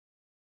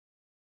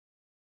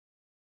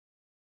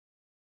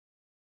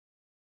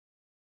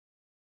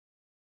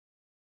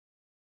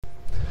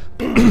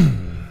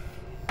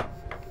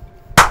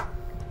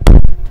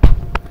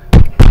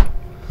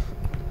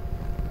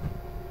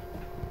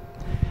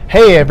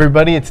Hey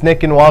everybody, it's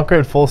Nick and Walker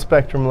at Full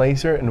Spectrum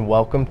Laser, and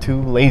welcome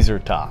to Laser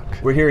Talk.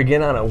 We're here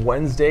again on a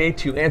Wednesday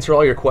to answer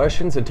all your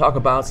questions and talk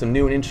about some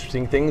new and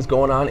interesting things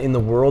going on in the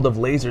world of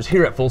lasers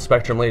here at Full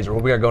Spectrum Laser.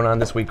 What we got going on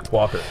this week,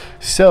 Walker?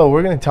 So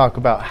we're going to talk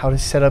about how to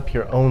set up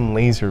your own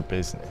laser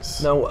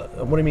business. Now,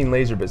 what do you mean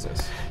laser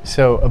business?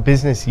 So a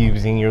business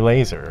using your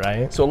laser,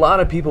 right? So a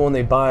lot of people, when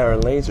they buy our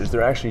lasers,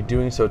 they're actually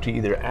doing so to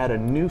either add a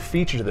new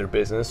feature to their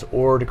business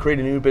or to create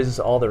a new business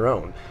all their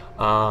own.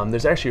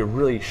 There's actually a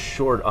really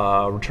short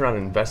return on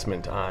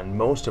investment on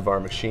most of our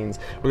machines.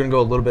 We're going to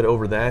go a little bit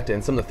over that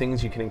and some of the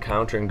things you can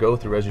encounter and go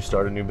through as you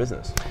start a new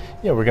business.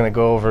 Yeah, we're going to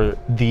go over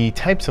the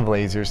types of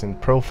lasers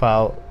and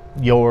profile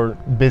your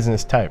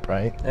business type,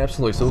 right?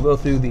 Absolutely. So we'll go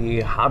through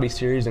the hobby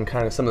series and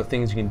kind of some of the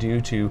things you can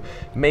do to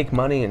make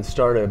money and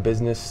start a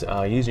business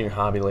using your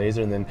hobby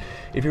laser. And then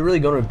if you're really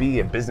going to be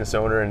a business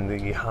owner and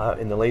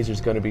the laser is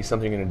going to be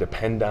something you're going to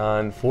depend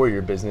on for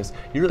your business,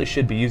 you really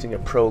should be using a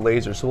pro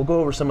laser. So we'll go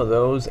over some of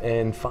those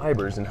and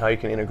fibers and how you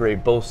can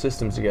integrate both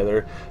systems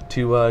together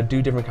to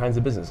do different kinds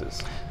of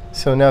businesses.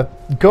 So now,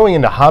 going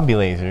into hobby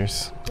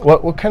lasers,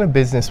 what kind of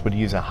business would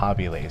use a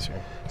hobby laser?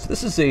 So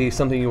this is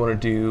something you want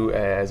to do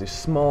as a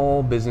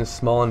small business,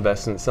 small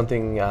investment,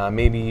 something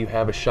maybe you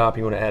have a shop,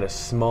 you want to add a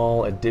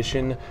small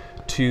addition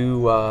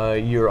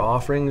to your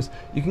offerings.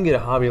 You can get a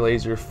hobby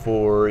laser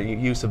for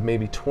use of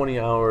maybe 20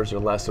 hours or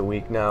less a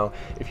week. Now,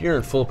 if you're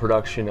in full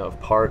production of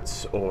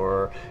parts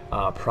or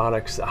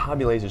products, a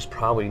hobby laser is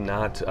probably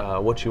not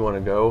what you want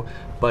to go,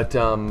 but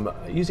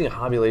using a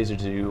hobby laser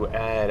to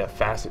add a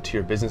facet to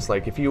your business,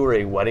 like if you were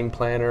a wedding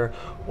planner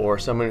or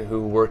someone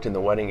who worked in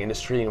the wedding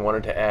industry and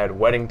wanted to add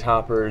wedding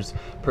toppers,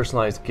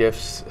 personalized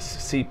gifts,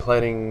 seat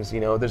pleatings,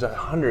 there's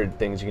 100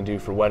 things you can do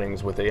for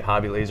weddings with a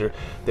hobby laser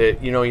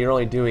that, you're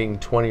only doing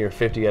 20 or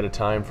 50 at a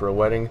time for a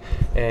wedding,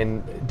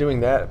 and doing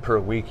that per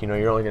week,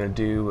 you're only going to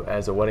do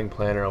as a wedding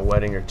planner a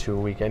wedding or two a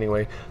week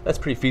anyway. That's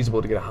pretty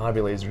feasible to get a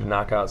hobby laser to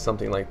knock out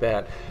something like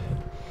that.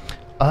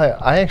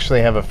 I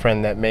actually have a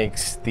friend that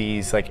makes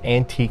these like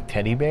antique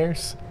teddy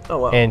bears. Oh,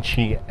 wow. And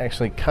she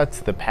actually cuts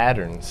the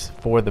patterns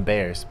for the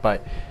bears,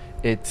 but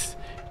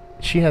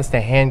she has to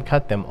hand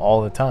cut them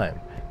all the time.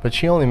 But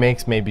she only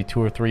makes maybe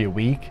 2 or 3 a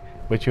week,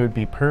 which would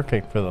be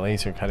perfect for the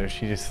laser cutter.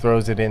 She just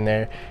throws it in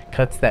there,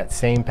 cuts that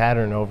same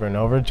pattern over and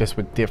over, just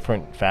with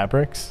different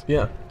fabrics.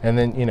 Yeah. And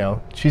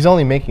then, she's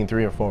only making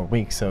 3 or 4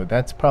 weeks, so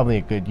that's probably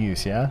a good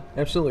use, yeah?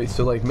 Absolutely.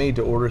 So like made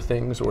to order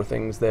things or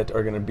things that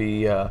are going to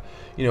be,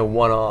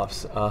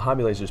 one-offs,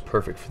 hobby laser is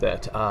perfect for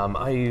that.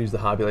 I use the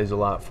hobby laser a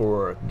lot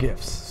for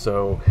gifts.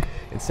 So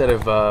instead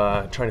of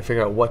trying to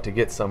figure out what to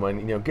get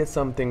someone, get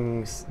some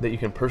things that you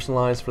can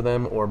personalize for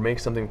them or make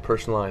something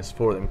personalized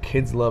for them.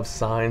 Kids love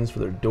signs for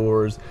their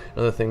doors, and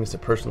other things to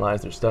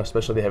personalize their stuff,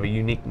 especially if they have a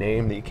unique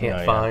name that you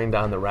can't find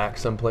on the rack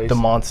someplace. The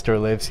monster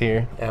lives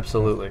here.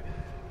 Absolutely.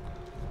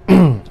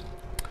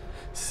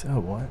 So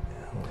what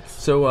else?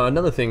 So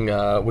another thing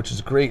which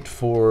is great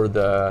for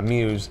the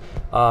Muse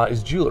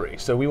is jewelry.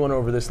 So we went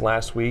over this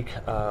last week.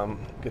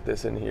 Get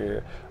this in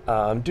here.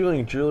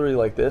 Doing jewelry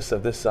like this,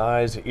 of this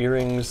size,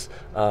 earrings.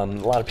 A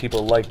lot of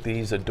people like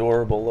these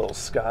adorable little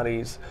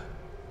Scotties.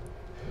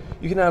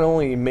 You can not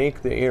only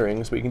make the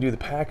earrings, but you can do the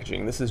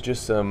packaging. This is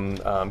just some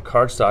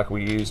cardstock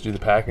we use to do the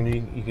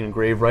packaging. You can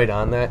engrave right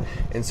on that.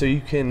 And so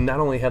you can not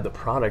only have the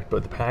product,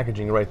 but the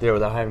packaging right there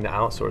without having to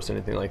outsource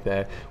anything like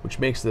that, which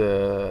makes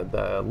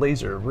the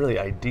laser really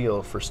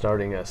ideal for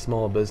starting a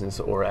small business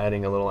or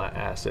adding a little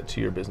asset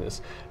to your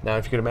business. Now,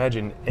 if you can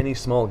imagine any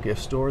small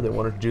gift store that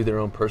wanted to do their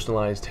own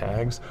personalized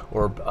tags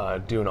or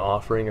do an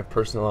offering of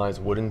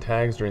personalized wooden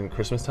tags during the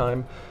Christmas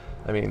time,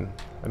 I mean,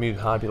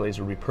 hobby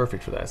laser would be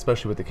perfect for that,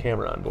 especially with the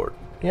camera on board.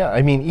 Yeah,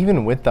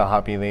 even with the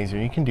hobby laser,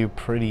 you can do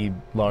pretty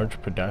large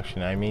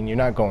production. You're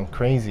not going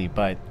crazy,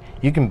 but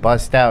you can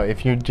bust out,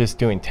 if you're just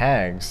doing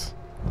tags,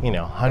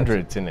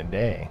 hundreds in a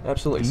day.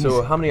 Absolutely. Easy.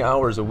 So how many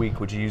hours a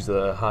week would you use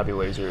the hobby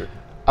laser?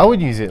 I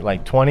would use it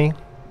like 20.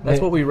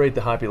 That's what we rate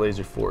the hobby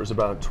laser for, is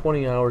about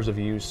 20 hours of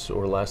use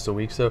or less a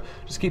week. So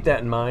just keep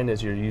that in mind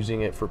as you're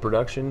using it for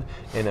production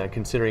and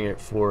considering it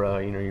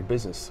for your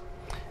business.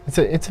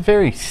 It's a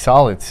very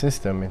solid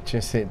system. It's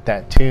just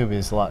that tube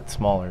is a lot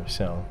smaller.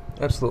 So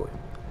absolutely,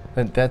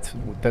 that's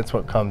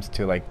what comes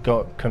to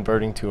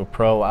converting to a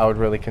pro. I would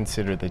really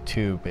consider the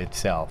tube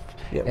itself,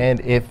 and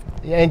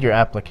your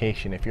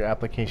application. If your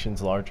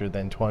application's larger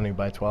than 20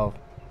 by 12,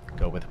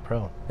 go with a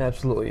pro.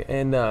 Absolutely.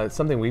 And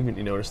something we've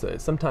noticed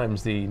that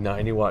sometimes the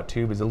 90-watt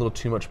tube is a little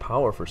too much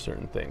power for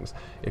certain things.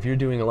 If you're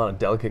doing a lot of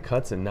delicate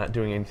cuts and not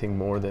doing anything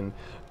more than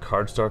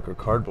cardstock or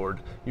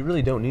cardboard, you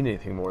really don't need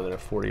anything more than a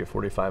 40 or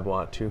 45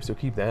 watt tube, so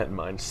keep that in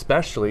mind,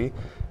 especially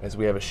as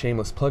we have a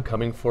shameless plug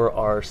coming for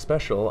our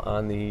special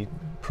on the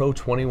Pro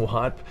 20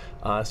 watt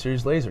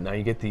series laser. Now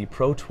you get the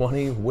Pro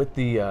 20 with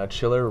the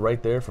chiller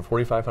right there for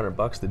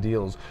 $4,500. The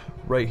deal's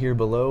right here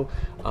below.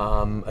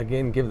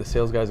 Again, give the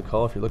sales guys a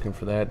call if you're looking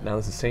for that. Now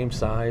it's the same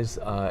size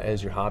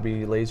as your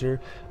hobby laser,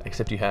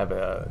 except you have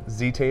a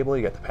Z table,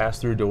 you got the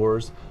pass-through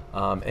doors,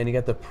 and you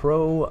got the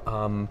Pro,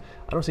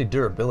 I don't say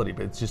durability,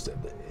 but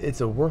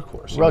it's a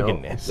workhorse.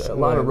 Ruggedness. It's a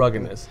lot of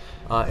ruggedness.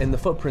 And the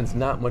footprint's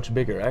not much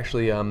bigger.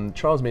 Actually,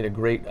 Charles made a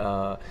great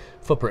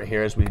footprint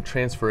here as we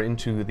transfer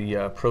into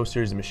the Pro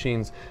series of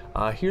machines.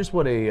 Here's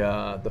what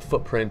the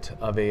footprint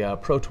of a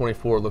Pro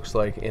 24 looks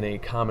like in a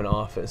common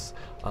office.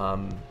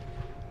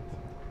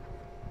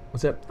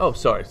 What's that? Oh,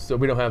 sorry. So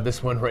we don't have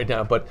this one right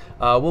now, but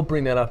we'll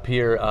bring that up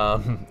here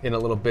in a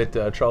little bit.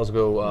 Charles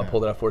will go pull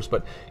that up for us.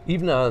 But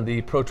even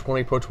the Pro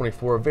 20, Pro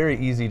 24, very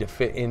easy to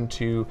fit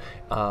into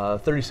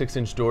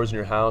 36-inch doors in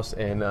your house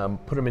and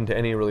put them into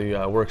any really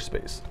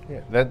workspace.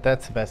 Yeah,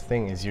 that's the best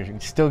thing is you're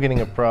still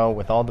getting a Pro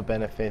with all the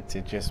benefits.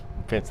 It just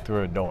fits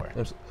through a door.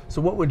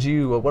 So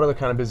what other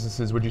kind of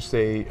businesses would you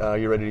say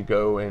you're ready to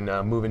go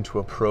and move into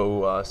a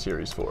Pro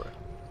series for?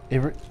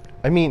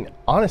 I mean,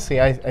 honestly,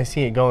 I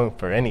see it going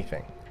for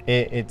anything.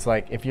 It's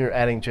like if you're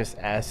adding just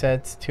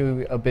assets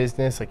to a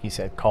business, like you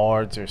said,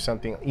 cards or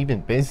something,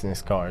 even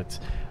business cards,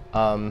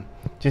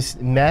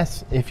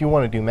 if you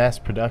want to do mass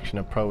production,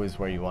 a Pro is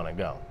where you want to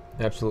go.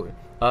 Absolutely.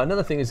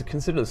 Another thing is to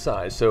consider the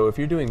size. So if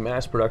you're doing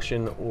mass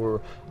production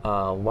or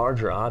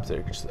larger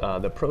objects,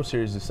 the Pro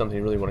Series is something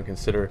you really want to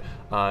consider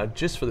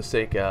just for the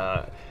sake.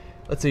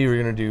 Let's say you were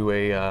going to do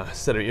a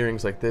set of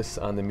earrings like this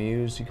on the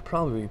Muse. You could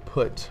probably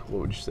put, what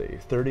would you say,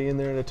 30 in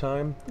there at a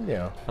time?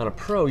 Yeah. On a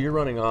Pro, you're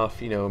running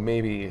off,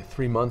 maybe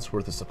 3 months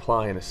worth of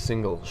supply in a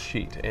single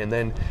sheet. And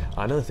then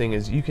another thing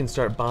is you can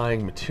start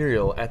buying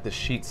material at the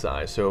sheet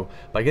size. So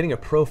by getting a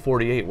Pro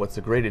 48, what's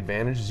the great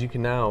advantage is you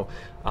can now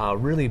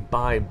really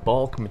buy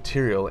bulk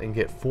material and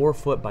get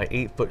 4-foot by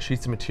 8-foot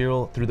sheets of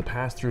material through the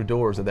pass-through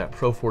doors of that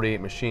Pro 48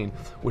 machine,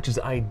 which is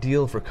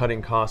ideal for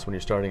cutting costs when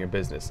you're starting a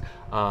business.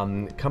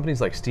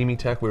 Companies like Steamy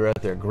Tech, we were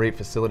at their great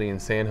facility in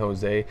San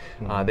Jose.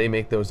 They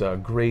make those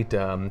great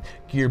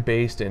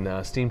gear-based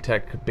and Steam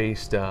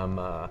Tech-based,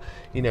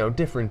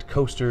 different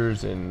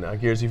coasters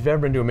and gears. If you've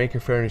ever been to a Maker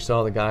Faire and you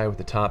saw the guy with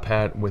the top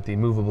hat with the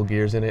movable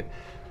gears in it,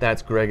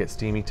 that's Greg at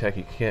Steamy Tech.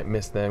 You can't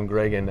miss them.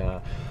 Greg and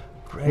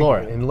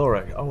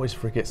Laura. I always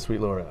forget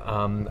sweet Laura.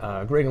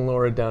 Greg and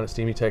Laura down at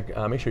Steamy Tech,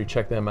 make sure you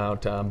check them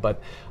out.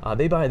 But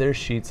they buy their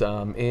sheets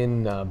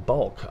in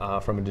bulk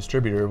from a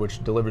distributor,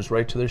 which delivers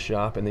right to their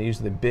shop, and they use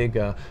the big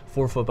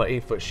 4-foot by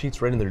 8-foot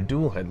sheets right in their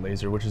dual head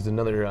laser, which is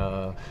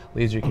another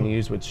laser you can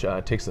use, which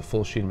takes the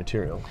full sheet of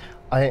material.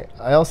 I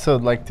also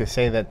like to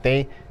say that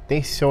they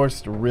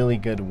sourced really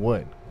good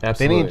wood.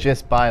 Absolutely. They didn't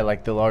just buy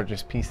like the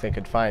largest piece they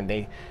could find.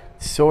 They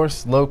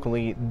source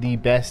locally the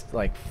best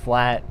like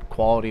flat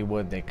quality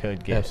wood they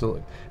could get.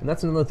 Absolutely. And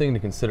that's another thing to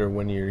consider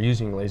when you're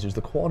using lasers.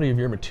 The quality of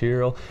your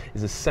material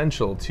is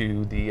essential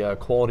to the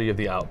quality of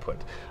the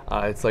output.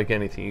 It's like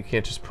anything. You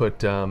can't just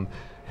put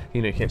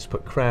you can't just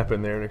put crap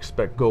in there and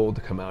expect gold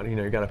to come out.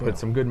 You got to put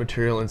some good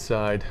material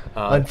inside.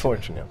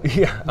 Unfortunately.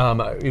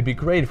 Yeah. It'd be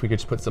great if we could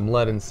just put some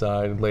lead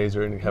inside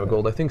laser and have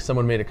gold. I think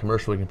someone made a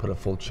commercial where you can put a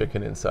full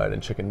chicken inside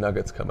and chicken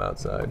nuggets come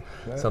outside.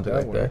 Something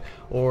like that.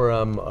 Or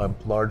a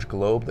large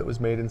globe that was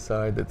made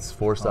inside that's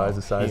 4 times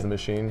the size of the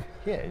machine.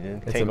 Yeah,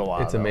 it'd take a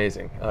while. It's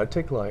amazing.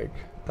 Take like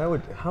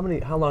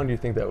how long do you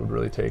think that would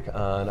really take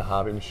on a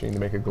hobby machine to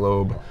make a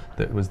globe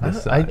that was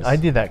this size? I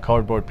did that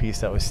cardboard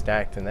piece that was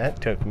stacked, and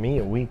that took me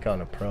a week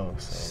on a Pro.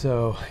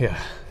 So yeah,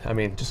 I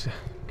mean, just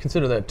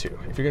consider that too.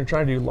 If you're going to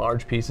try to do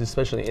large pieces,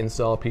 especially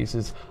install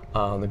pieces,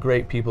 the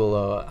great people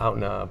out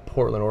in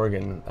Portland,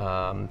 Oregon,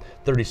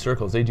 30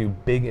 Circles, they do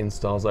big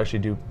installs. They'll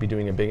actually be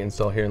doing a big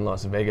install here in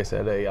Las Vegas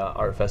at a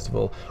art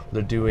festival.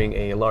 They're doing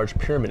a large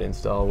pyramid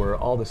install where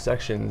all the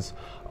sections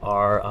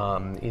are,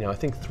 I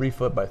think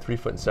 3-foot by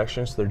 3-foot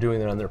sections. So they're doing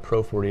that on their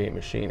Pro 48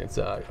 machine. It's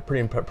a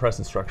pretty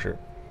impressive structure.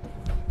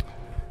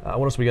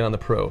 What else we got on the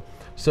Pro?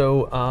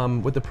 So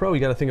with the Pro, you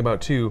got to think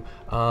about too,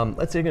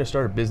 let's say you're going to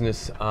start a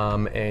business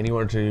and you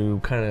want to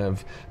kind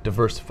of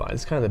diversify.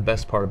 It's kind of the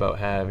best part about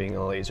having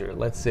a laser.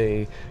 Let's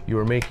say you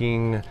were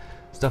making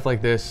stuff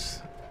like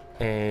this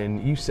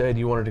and you said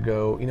you wanted to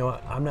go,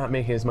 I'm not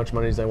making as much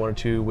money as I wanted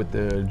to with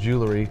the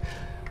jewelry,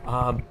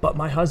 but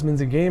my husband's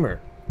a gamer.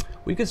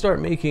 We could start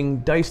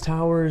making dice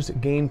towers,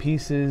 game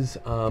pieces,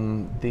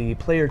 the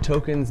player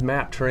tokens,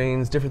 map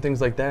trains, different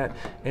things like that,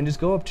 and just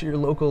go up to your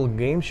local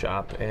game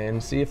shop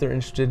and see if they're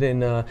interested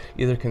in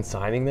either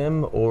consigning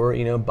them or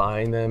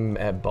buying them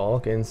at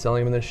bulk and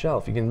selling them on their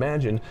shelf. You can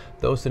imagine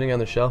those sitting on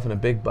the shelf in a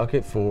big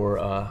bucket for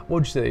what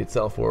would you say they'd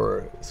sell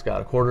for,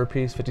 Scott? $0.25 a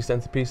piece, 50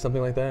 cents a piece,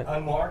 something like that?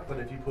 Unmarked, but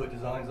if you put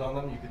designs on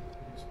them, you could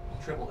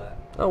triple that.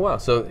 Oh wow!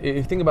 So if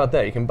you think about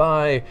that, you can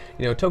buy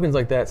tokens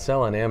like that,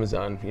 sell on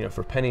Amazon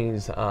for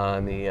pennies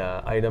on the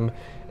item,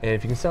 and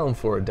if you can sell them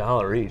for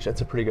 $1 each,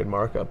 that's a pretty good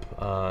markup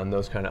on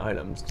those kind of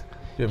items.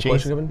 you have a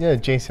question coming? Yeah,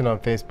 Jason on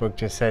Facebook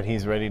just said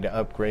he's ready to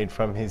upgrade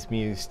from his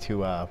Muse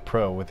to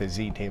Pro with a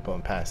Z table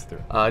and pass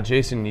through.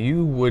 Jason,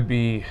 you would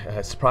be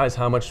surprised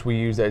how much we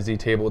use that Z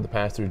table with the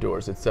pass-through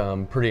doors. It's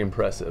pretty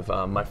impressive.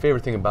 My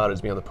favorite thing about it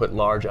is being able to put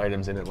large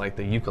items in it, like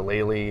the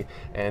ukulele.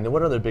 And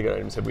what other big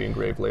items have we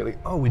engraved lately?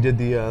 Oh, we did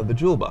the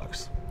jewel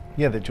box.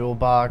 Yeah, the jewel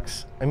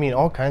box. I mean,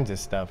 all kinds of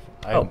stuff.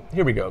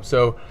 Here we go.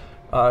 So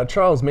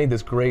Charles made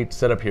this great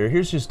setup here.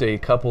 Here's just a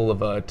couple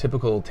of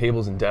typical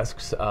tables and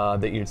desks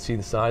that you'd see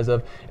the size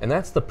of, and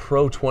that's the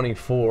Pro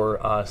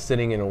 24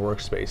 sitting in a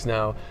workspace.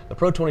 Now, the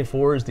Pro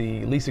 24 is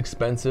the least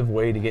expensive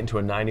way to get into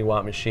a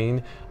 90-watt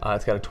machine.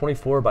 It's got a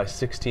 24 by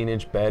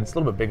 16-inch bed. It's a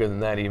little bit bigger than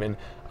that even.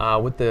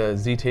 With the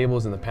Z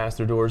tables and the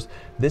pass-through doors,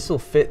 this will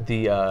fit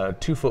the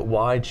 2-foot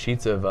wide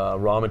sheets of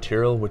raw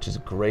material, which is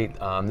great.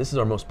 This is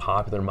our most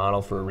popular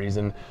model for a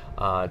reason.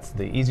 It's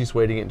the easiest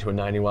way to get into a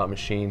 90-watt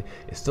machine.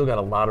 It's still got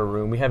a lot of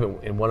room. We have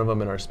it in one of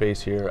them in our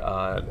space here.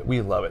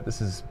 We love it. This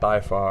is by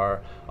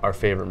far our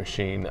favorite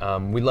machine.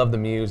 We love the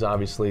Muse,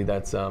 obviously.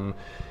 That's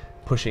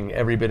pushing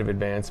every bit of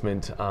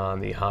advancement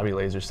on the hobby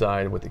laser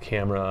side with the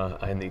camera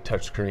and the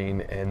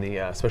touchscreen and the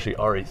especially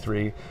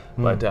RE3.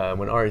 But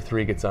when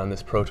RE3 gets on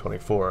this Pro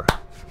 24,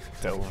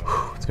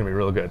 it's gonna be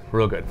real good,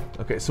 real good.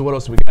 Okay, so what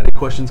else do we got? Any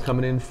questions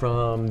coming in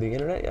from the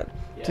internet yet?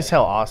 Yeah. Just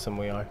how awesome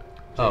we are.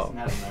 Jason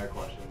has another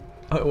question.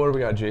 What do we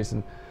got,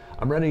 Jason?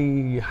 I'm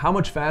ready. How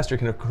much faster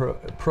can a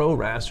Pro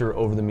raster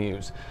over the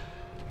Muse?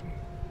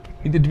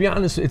 To be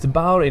honest, it's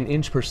about an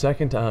inch per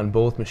second on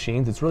both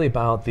machines. It's really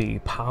about the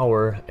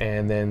power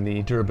and then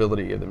the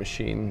durability of the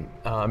machine.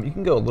 You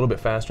can go a little bit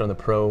faster on the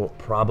Pro,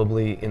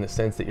 probably in the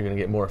sense that you're going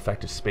to get more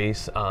effective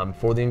space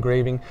for the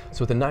engraving.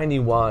 So with the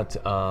 90-watt,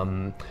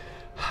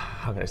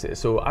 how can I say this?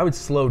 So I would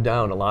slow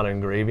down a lot of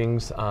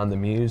engravings on the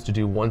Muse to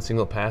do one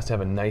single pass to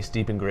have a nice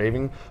deep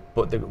engraving.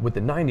 But with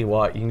the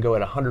 90-watt, you can go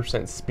at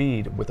 100%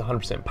 speed with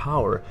 100%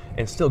 power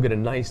and still get a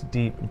nice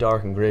deep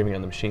dark engraving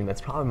on the machine. That's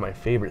probably my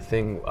favorite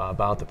thing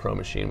about the Pro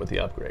machine with the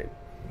upgrade.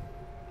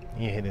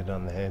 You hit it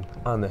on the head.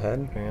 On the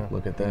head? Yeah.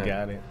 Look at that. You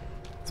got it.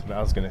 That's what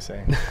I was gonna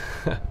say.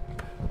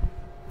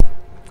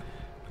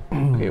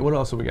 Okay, what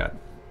else have we got?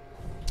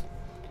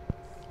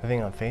 I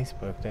think on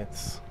Facebook,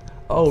 that's.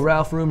 Oh,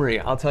 Ralph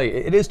Rumery, I'll tell you,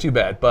 it is too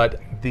bad,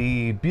 but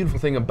the beautiful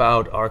thing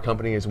about our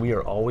company is we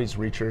are always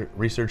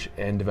research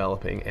and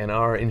developing, and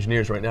our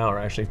engineers right now are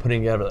actually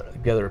putting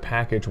together a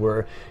package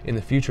where in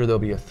the future there'll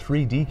be a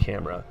 3D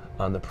camera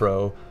on the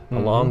Pro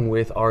along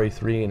with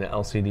RE3 and an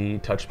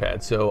LCD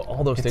touchpad. So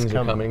all those things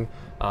are coming.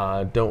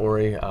 Don't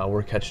worry,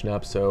 we're catching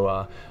up.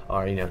 So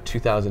our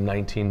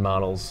 2019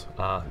 models,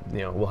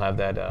 we'll have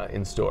that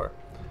in store.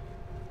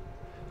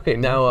 Okay,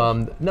 now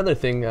another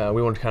thing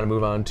we want to kind of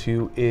move on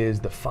to is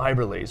the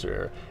fiber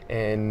laser,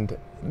 and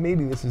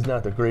maybe this is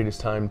not the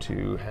greatest time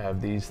to have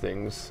these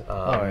things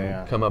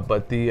come up,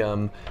 but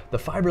the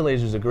fiber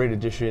laser is a great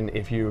addition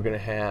if you're going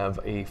to have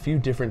a few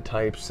different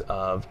types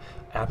of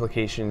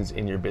applications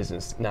in your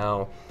business.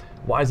 Now,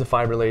 why is the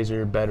fiber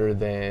laser better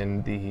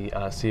than the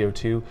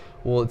CO2?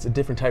 Well, it's a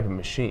different type of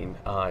machine.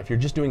 If you're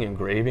just doing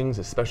engravings,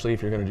 especially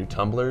if you're going to do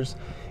tumblers,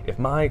 if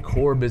my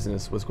core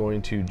business was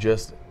going to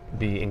just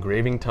be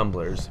engraving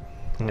tumblers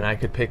and I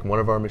could pick one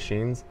of our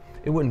machines,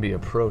 it wouldn't be a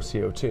Pro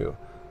CO2.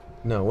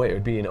 No way, it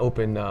would be an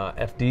open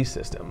FD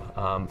system.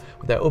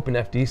 With that open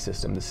FD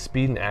system, the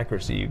speed and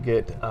accuracy you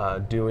get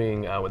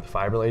doing with the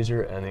fiber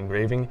laser and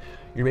engraving,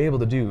 you're able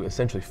to do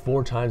essentially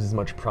 4 times as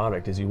much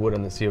product as you would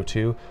on the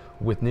CO2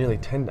 with nearly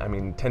 10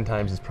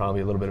 times is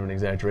probably a little bit of an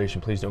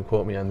exaggeration, please don't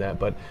quote me on that,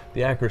 but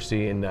the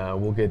accuracy, and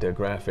we'll get a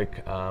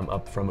graphic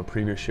up from a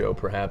previous show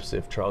perhaps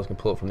if Charles can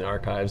pull it from the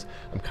archives.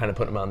 I'm kind of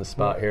putting him on the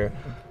spot here.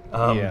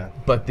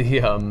 But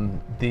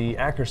the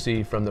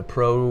accuracy from the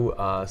Pro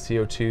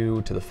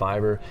CO2 to the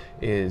fiber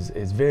is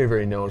very,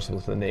 very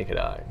noticeable to the naked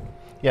eye.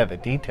 Yeah, the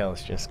detail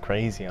is just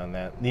crazy on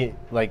that.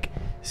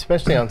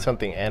 Especially on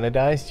something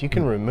anodized, you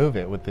can remove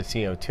it with the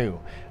CO2.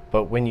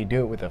 But when you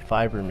do it with a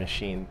fiber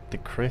machine, the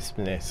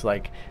crispness,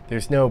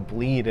 there's no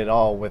bleed at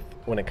all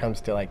when it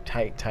comes to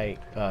tight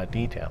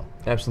detail.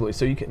 Absolutely.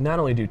 So you can not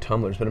only do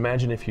tumblers, but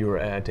imagine if you were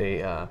at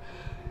a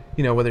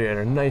whether you're at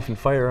a knife and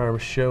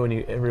firearms show and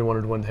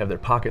everyone wanted to have their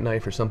pocket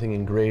knife or something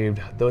engraved,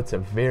 though it's a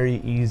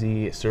very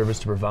easy service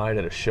to provide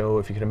at a show.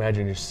 If you can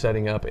imagine just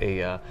setting up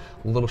a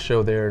little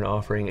show there and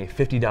offering a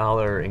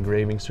 $50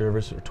 engraving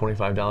service or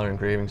 $25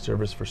 engraving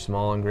service for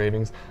small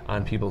engravings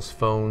on people's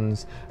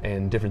phones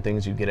and different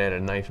things you get at a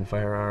knife and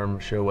firearm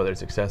show, whether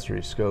it's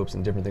accessories, scopes,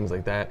 and different things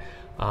like that,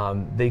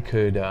 they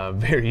could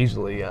very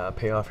easily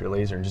pay off your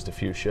laser in just a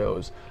few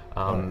shows.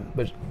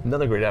 But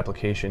another great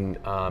application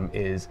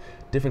is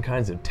different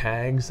kinds of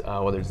tags,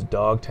 whether it's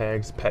dog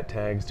tags, pet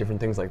tags, different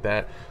things like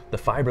that. The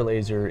fiber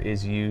laser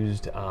is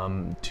used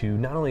to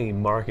not only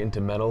mark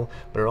into metal,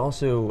 but it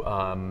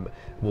also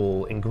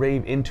will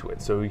engrave into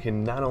it. So you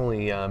can not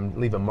only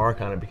leave a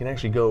mark on it, but you can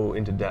actually go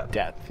into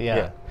depth.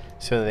 Yeah.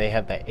 So they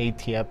have the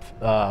ATF,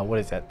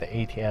 the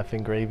ATF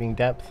engraving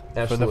depth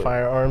for the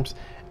firearms.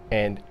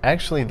 And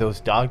actually,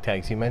 those dog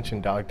tags, you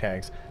mentioned dog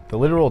tags, the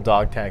literal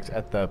dog tags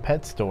at the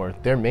pet store,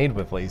 they're made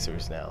with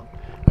lasers now.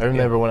 I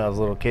remember when I was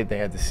a little kid, they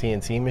had the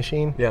CNC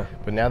machine. Yeah.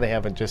 But now they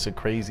have just a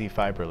crazy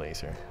fiber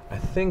laser. I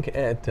think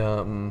at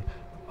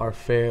our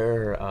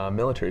fair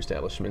military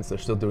establishments, they're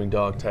still doing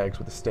dog tags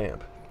with a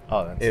stamp.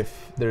 Oh, that's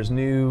If there's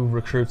new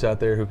recruits out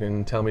there who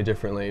can tell me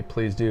differently,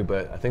 please do.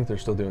 But I think they're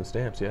still doing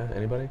stamps. Yeah,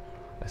 anybody?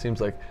 It seems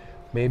like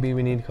maybe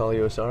we need to call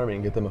U.S. Army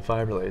and get them a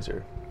fiber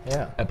laser.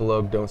 yeah.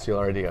 Epilogue: don't steal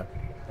our idea.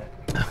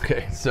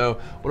 Okay, so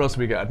what else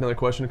we got? Another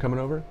question coming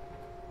over.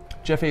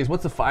 Jeff Hayes,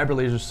 what's the fiber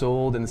laser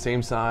sold in the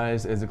same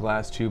size as a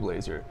glass tube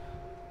laser?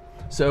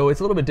 So it's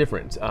a little bit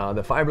different.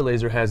 The fiber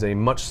laser has a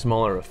much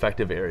smaller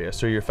effective area.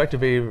 So your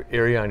effective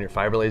area on your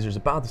fiber laser is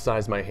about the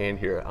size of my hand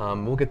here.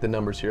 We'll get the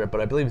numbers here,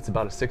 but I believe it's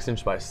about a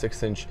 6-inch by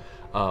 6-inch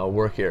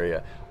work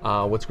area.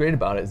 What's great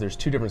about it is there's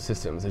two different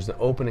systems. There's an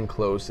open and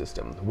closed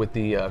system. With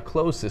the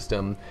closed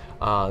system,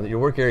 your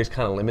work area is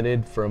kind of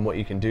limited from what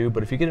you can do,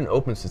 but if you get an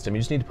open system,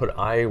 you just need to put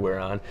eyewear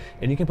on,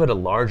 and you can put a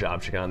large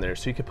object on there.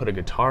 So you could put a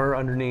guitar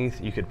underneath,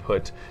 you could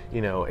put,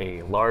 you know,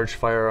 a large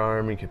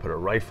firearm, you could put a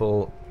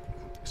rifle,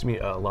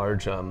 a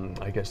large,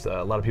 I guess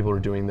a lot of people are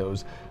doing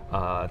those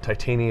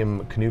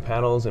titanium canoe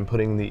paddles and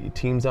putting the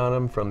teams on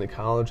them from the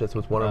college. That's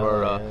what one of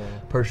our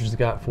purchases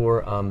got for.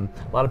 A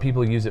lot of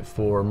people use it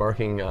for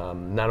marking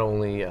not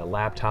only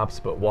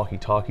laptops, but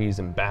walkie-talkies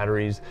and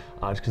batteries,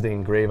 just because they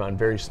engrave on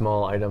very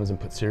small items and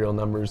put serial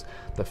numbers.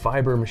 The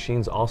fiber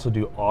machines also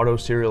do auto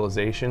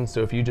serialization,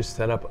 so if you just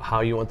set up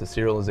how you want the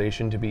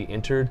serialization to be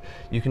entered,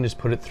 you can just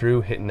put it through,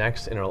 hit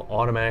next, and it'll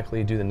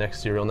automatically do the next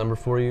serial number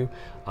for you,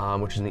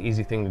 which is an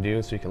easy thing to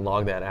do, so you can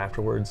log that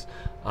afterwards.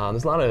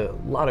 There's a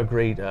lot of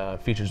great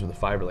features with the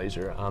fiber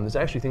laser. There's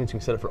actually things you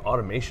can set up for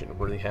automation,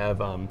 where they have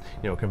you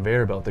know, a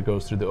conveyor belt that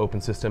goes through the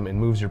open system and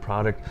moves your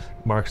product,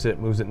 marks it,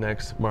 moves it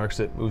next, marks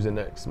it, moves it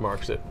next,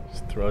 marks it.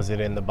 Just throws it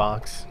in the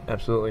box.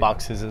 Absolutely.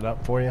 Boxes it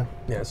up for you.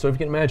 Yeah, so if you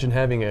can imagine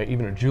having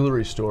even a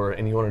jewelry store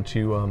and you wanted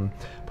to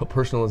put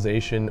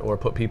personalization or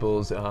put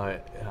people's,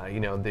 you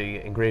know,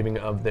 the engraving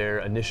of their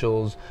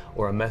initials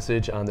or a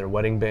message on their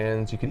wedding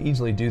bands, you could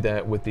easily do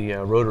that with the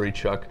rotary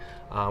chuck.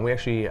 We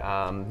actually,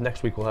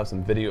 next week we'll have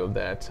some video of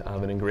that,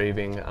 of an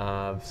engraving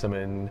of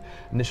some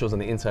initials on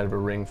the inside of a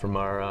ring from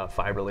our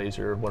fiber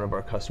laser. One of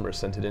our customers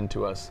sent it in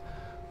to us.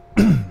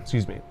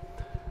 Excuse me.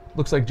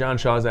 Looks like John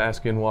Shaw's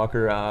asking,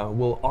 Walker,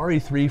 will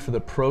RE3 for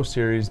the Pro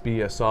Series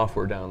be a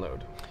software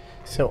download?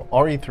 So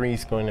RE3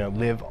 is going to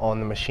live on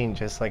the machine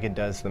just like it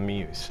does the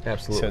Muse.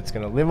 Absolutely. So it's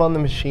going to live on the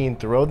machine,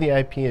 throw the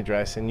IP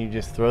address, and you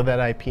just throw that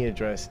IP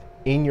address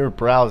in your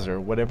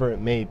browser, whatever it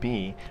may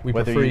be. We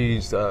prefer to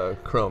use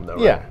Chrome though,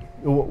 right? Yeah,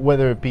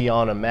 whether it be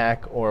on a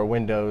Mac or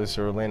Windows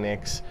or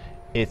Linux,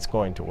 it's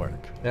going to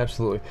work.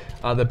 Absolutely.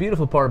 The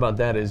beautiful part about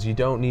that is you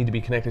don't need to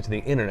be connected to the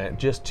internet,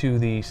 just to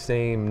the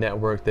same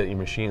network that your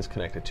machine is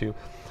connected to.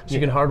 So you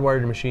can hardwire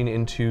your machine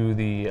into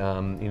the you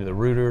know, the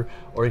router,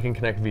 or you can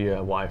connect via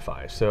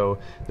Wi-Fi. So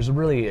there's a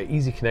really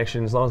easy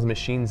connection. As long as the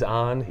machine's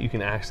on, you can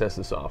access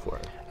the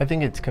software. I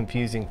think it's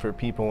confusing for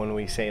people when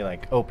we say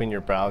like open your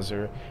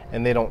browser,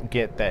 and they don't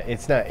get that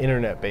it's not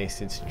internet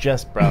based, it's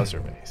just browser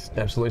based.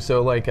 Absolutely.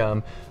 So like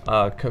a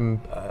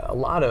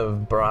lot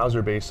of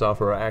browser based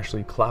software are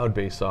actually cloud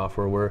based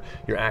software, where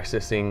you're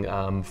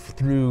accessing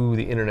through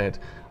the internet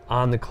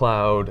on the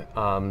cloud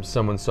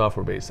someone's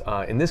software base.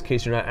 In this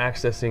case, you're not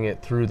accessing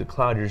it through the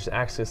cloud, you're just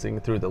accessing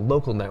it through the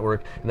local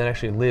network, and that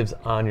actually lives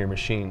on your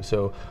machine.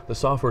 So the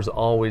software is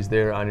always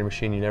there on your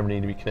machine. You never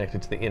need to be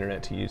connected to the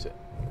internet to use it.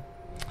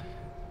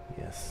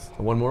 Yes.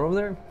 One more over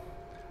there.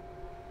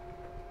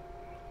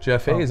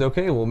 Jeff Hayes,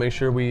 okay, we'll make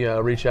sure we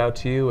reach out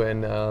to you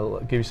and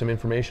give you some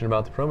information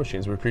about the Pro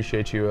Machines. We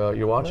appreciate you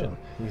watching.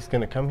 He's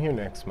going to come here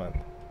next month.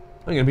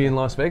 I'm going to be in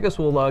Las Vegas.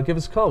 Well, give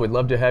us a call. We'd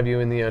love to have you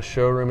in the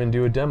showroom and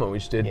do a demo. We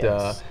just did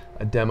Yes.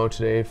 a demo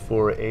today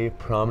for a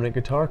prominent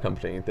guitar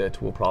company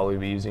that will probably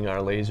be using our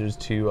lasers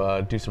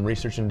to do some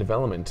research and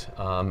development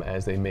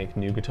as they make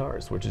new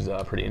guitars, which is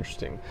pretty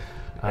interesting.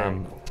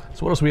 So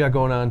what else we got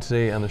going on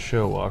today on the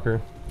show,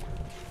 Walker?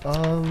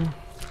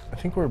 I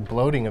think we're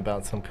bloating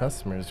about some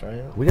customers,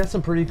 right? We got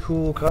some pretty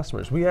cool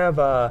customers. We have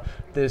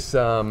this.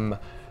 We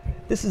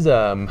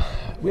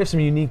have some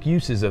unique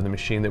uses of the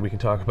machine that we can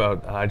talk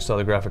about. I just saw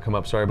the graphic come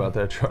up. Sorry about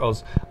that,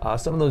 Charles.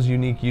 Some of those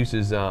unique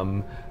uses.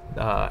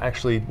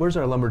 Actually, where's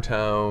our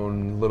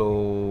Lumbertown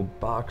little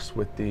box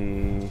with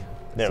the?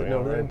 There we sitting go,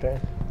 over right there.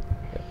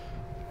 Yeah.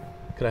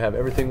 Could I have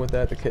everything with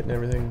that, the kit and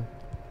everything?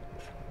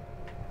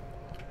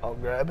 I'll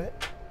grab it.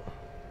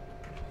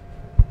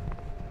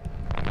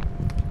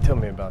 Tell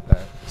me about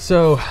that.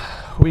 So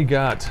we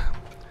got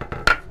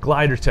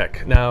Glider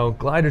Tech. Now,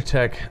 Glider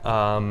Tech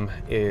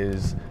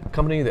is a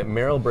company that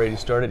Merrill Brady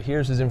started.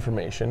 Here's his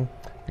information.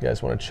 If you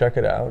guys want to check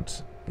it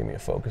out, give me a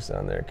focus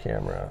on their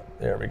camera.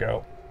 There we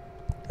go.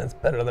 That's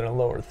better than a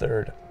lower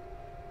third.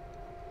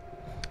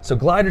 So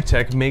Glider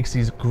Tech makes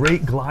these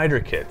great glider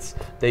kits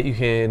that you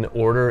can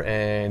order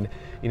and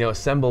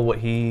assemble what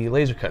he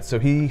laser cuts. So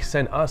he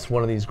sent us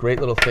one of these great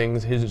little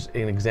things. Here's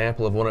an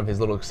example of one of his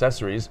little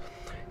accessories.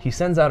 He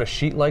sends out a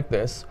sheet like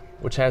this.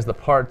 which has the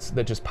parts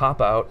that just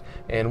pop out.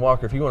 And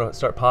Walker, if you want to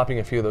start popping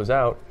a few of those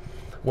out,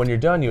 when you're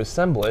done, you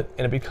assemble it,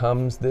 and it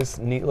becomes this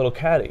neat little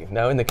caddy.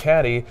 Now, in the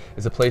caddy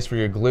is a place for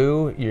your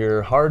glue,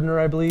 your hardener,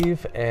 I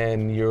believe,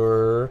 and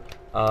your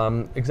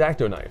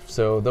X-Acto knife.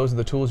 So those are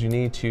the tools you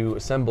need to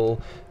assemble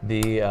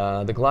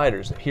the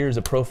gliders. Here's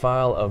a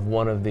profile of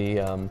one of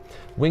the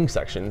wing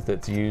sections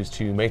that's used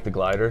to make the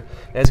glider.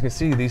 As you can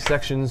see, these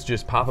sections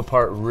just pop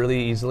apart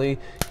really easily.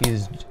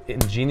 He's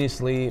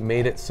ingeniously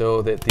made it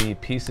so that the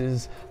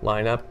pieces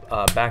line up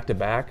back to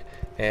back,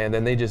 and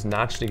then they just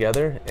notch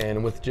together,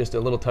 and with just a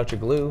little touch of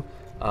glue,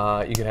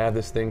 you can have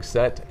this thing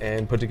set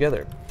and put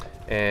together.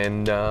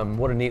 And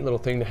what a neat little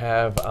thing to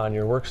have on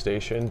your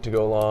workstation to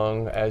go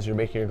along as you're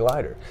making your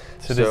glider.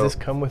 So does this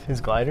come with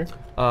his glider?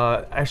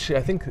 Actually,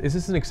 I think, is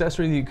this an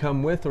accessory that you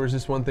come with, or is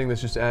this one thing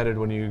that's just added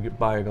when you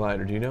buy a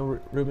glider? Do you know,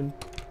 Ruben?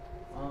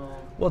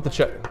 We'll have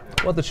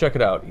to check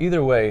it out.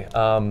 Either way,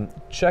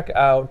 check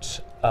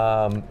out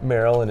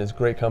Merrill and his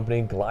great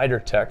company, Glider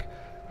Tech.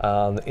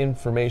 The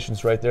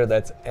information's right there.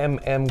 That's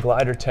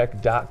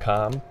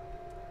mmglidertech.com.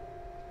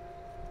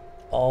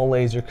 All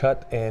laser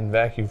cut and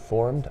vacuum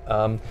formed.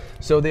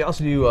 So they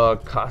also do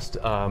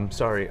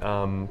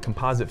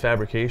composite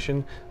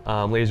fabrication,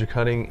 laser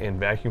cutting and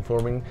vacuum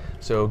forming.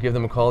 So give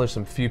them a call. There's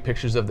some few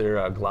pictures of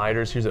their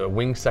gliders. Here's a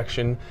wing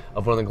section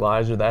of one of the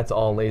gliders. That's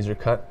all laser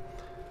cut.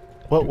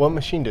 What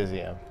machine does he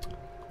have?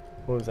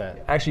 What was that?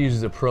 Actually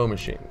uses a Pro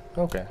machine.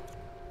 Okay.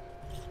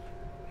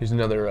 Here's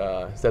another,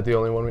 is that the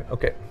only one?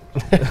 Okay.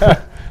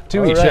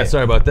 Two All each, right. yeah,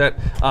 sorry about that.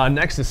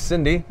 Next is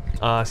Cindy.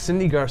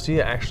 Cindy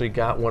Garcia actually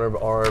got one of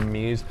our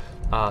Mius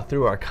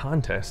through our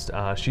contest.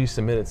 She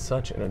submitted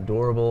such an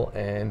adorable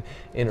and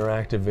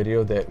interactive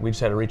video that we just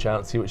had to reach out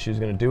and see what she was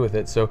going to do with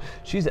it. So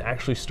she's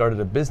actually started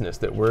a business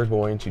that we're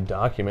going to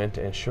document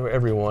and show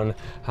everyone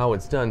how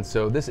it's done.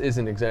 So this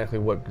isn't exactly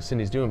what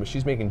Cindy's doing, but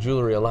she's making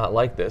jewelry a lot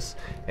like this.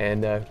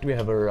 And do we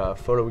have her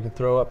photo we can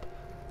throw up?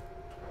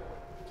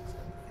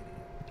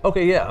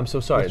 Okay, yeah, I'm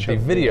so sorry. The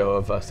video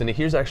of Cindy.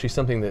 Here's actually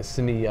something that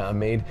Cindy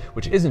made,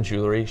 which isn't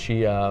jewelry.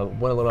 She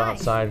went a little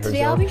outside her Today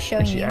zone. I'll be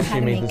showing you how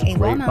to make a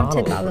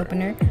well-mounted bottle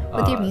opener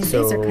with your Mius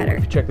laser cutter.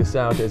 If you check this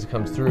out as it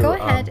comes through. Go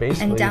ahead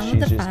basically, and download she's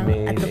the just file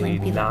made at the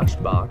link a below.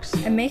 notched box.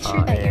 And make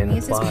sure that your and Mius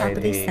is applied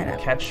properly a set up.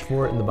 catch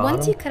for it in the bottom.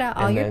 Once you cut out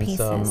all and your then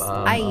pieces, some,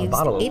 I used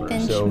bottle 1/8 opener.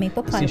 inch So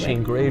maple you see she plywood.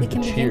 engraved We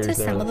can the begin cheers to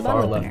there in assemble the the far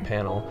bottle left opener.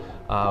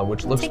 panel,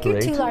 which looks Take your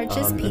great. two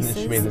largest And then she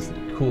pieces made this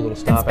cool little and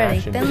stop spread a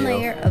action thin video,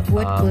 layer of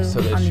wood glue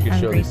so that on she the could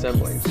show the ungraved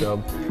assembling. piece.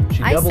 So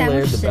she I double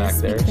layered sandwiched the back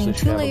this there, so between she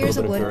two had a layers little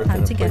of bit wood of girth bound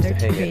and a place together to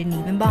to hang create it. an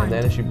even And bond.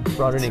 then as she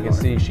brought it in, you can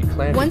see she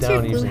clamped Once it your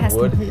down glue using has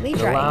wood. completely It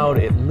dried, allowed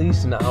at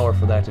least an hour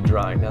for that to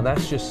dry. Now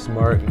that's just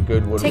smart and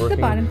good woodworking. Take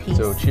the bottom piece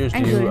so cheers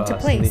and to glue you, it into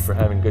Cindy, place, for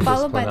having good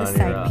followed by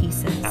discipline the on side your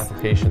pieces,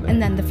 application there.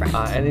 and then the front.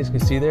 And as you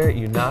can see there,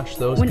 you notch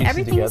those When pieces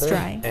everything is together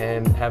dry,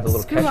 and have a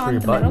little screw catch for on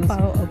your the metal buttons.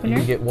 bottle You opener,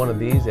 can get one of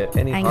these at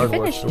any and you're hardware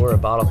finished. store, a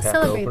bottle cap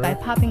Celebrate opener, by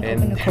popping and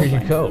open a there cold you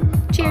one. go.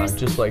 Cheers.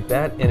 Just like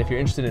that. And if you're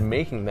interested in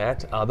making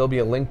that, there'll be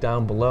a link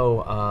down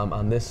below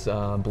on this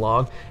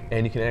blog,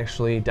 and you can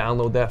actually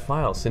download that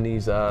file.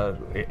 Cindy's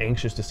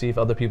anxious to see if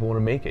other people want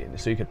to make it.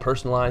 So you could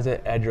personalize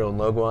it, add your own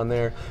logo on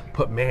there,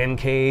 put man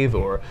cave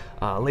or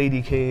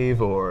lady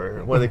cave,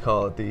 or what do they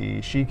call it,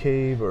 the she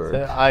cave, or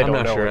I'm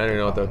not sure. I don't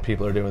know what the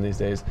people are doing these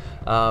days.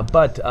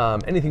 But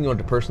anything you want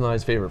to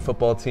personalize, favorite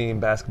football team,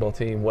 basketball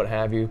team, what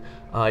have you,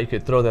 you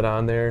could throw that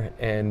on there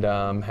and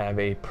have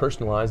a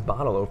personalized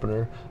bottle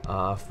opener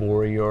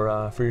for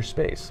your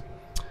space.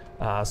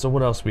 So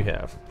what else we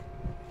have?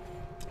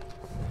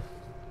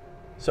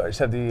 So I just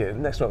have the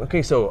next one.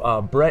 Okay,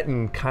 so Brett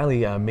and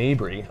Kylie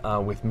Mabry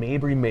with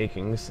Mabry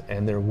Makings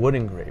and their wood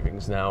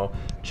engravings. Now,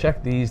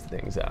 check these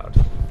things out.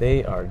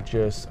 They are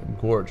just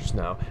gorgeous.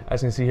 Now,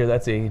 as you can see here,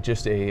 that's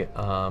just a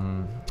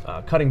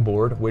cutting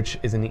board, which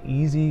is an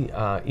easy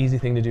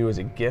thing to do as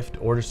a gift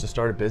or just to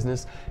start a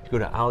business. You go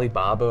to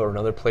Alibaba or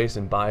another place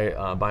and buy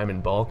them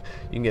in bulk.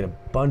 You can get a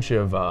bunch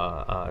of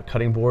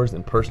cutting boards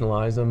and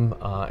personalize them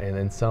and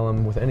then sell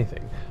them with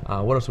anything.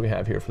 What else do we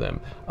have here for them?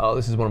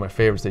 This is one of my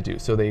favorites they do.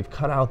 So they've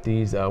cut out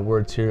these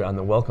words here on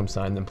the welcome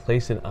sign, then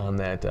place it on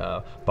that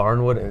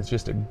barnwood, and it's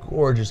just a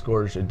gorgeous,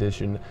 gorgeous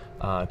addition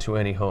to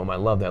any home. I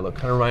love that look.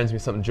 Kind of reminds me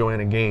of something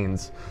Joanna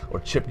Gaines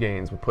or Chip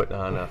Gaines would put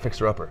on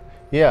Fixer Upper.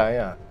 Yeah,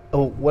 yeah.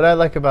 Oh, what I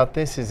like about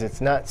this is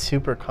it's not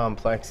super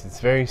complex.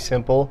 It's very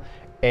simple,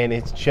 and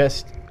it's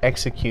just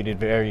executed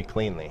very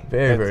cleanly.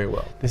 Very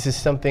well. This is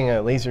something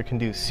a laser can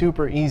do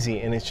super easy,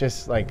 and it's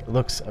just like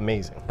looks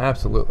amazing.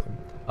 Absolutely.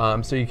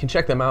 So you can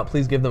check them out.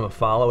 Please give them a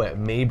follow at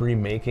Mabry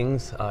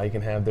Makings. You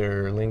can have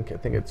their link. I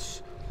think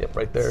it's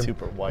right there.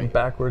 Super white.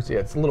 Backwards. Yeah,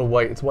 it's a little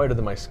white. It's whiter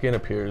than my skin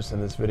appears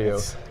in this video.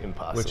 It's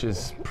impossible. Which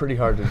is pretty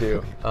hard to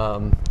do.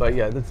 But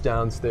yeah, that's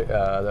downstairs.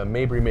 The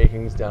Mabry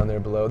Makings down there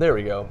below. There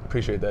we go.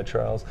 Appreciate that,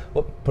 Charles.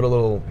 Whoop, put a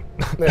little.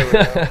 There we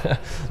go.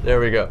 There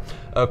we go.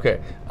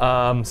 Okay.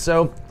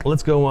 So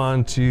let's go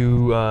on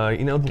to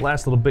the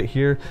last little bit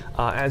here.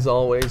 As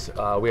always,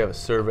 we have a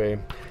survey.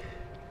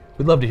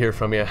 We'd love to hear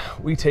from you.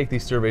 We take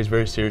these surveys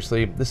very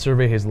seriously. This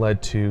survey has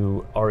led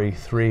to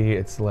RE3.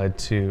 It's led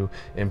to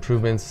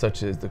improvements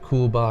such as the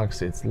Cool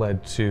Box. It's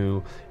led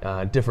to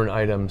different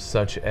items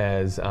such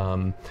as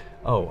one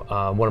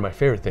of my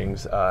favorite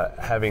things,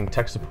 having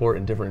tech support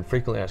and different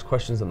frequently asked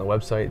questions on the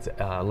website.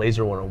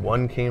 Laser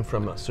 101 came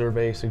from a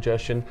survey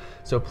suggestion.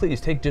 So please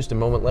take just a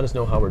moment, let us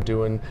know how we're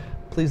doing.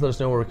 Please let us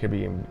know where we could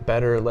be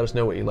better. Let us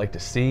know what you'd like to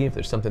see, if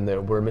there's something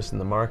that we're missing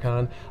the mark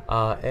on.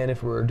 And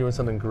if we're doing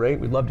something great,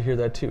 we'd love to hear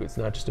that too. It's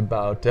not just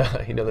about the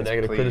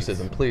negative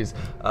criticism. Please,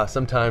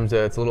 sometimes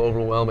it's a little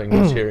overwhelming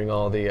just hearing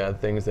all the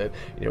things that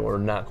we're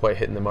not quite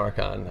hitting the mark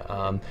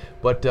on.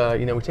 But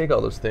we take all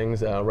those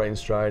things right in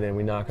stride and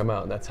we knock them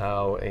out. And that's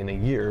how in a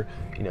year,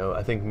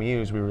 I think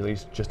Muse we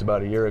released just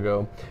about a year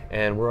ago,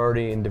 and we're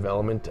already in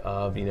development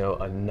of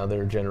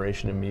another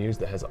generation of Muse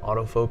that has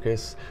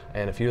autofocus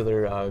and a few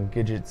other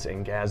gadgets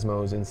and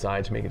gizmos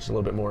inside to make it just a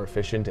little bit more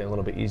efficient and a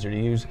little bit easier to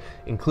use,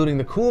 including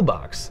the Cool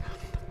Box.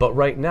 But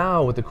right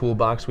now with the Cool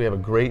Box, we have a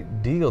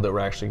great deal that we're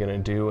actually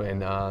going to do,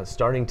 and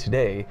starting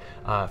today,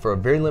 for a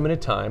very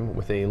limited time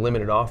with a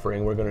limited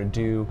offering, we're going to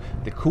do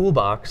the Cool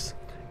Box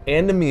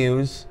and the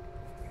Muse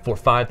for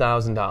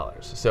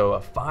 $5,000. So a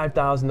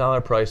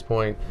 $5,000 price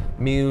point,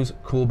 Muse,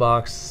 Cool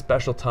Box,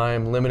 special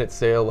time, limited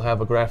sale. We'll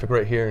have a graphic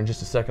right here in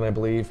just a second, I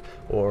believe.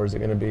 Or is it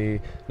going to be,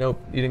 nope,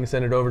 you didn't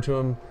send it over to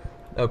him?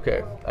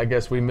 Okay, I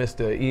guess we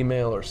missed an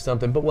email or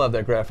something, but we'll have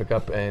that graphic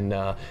up, and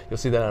you'll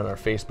see that on our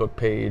Facebook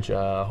page,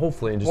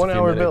 hopefully in just a few minutes. 1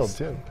 hour build,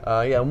 too.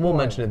 Yeah, and we'll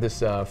mention it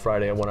this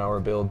Friday at 1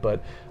 hour build, but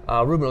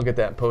Ruben will get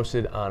that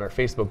posted on our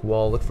Facebook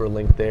wall. Look for a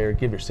link there.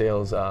 Give your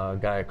sales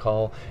guy a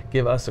call.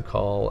 Give us a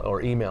call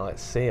or email at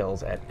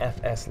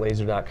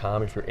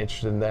sales@fslaser.com if you're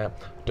interested in that.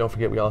 Don't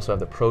forget, we also have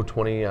the Pro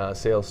 20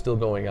 sale still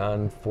going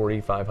on,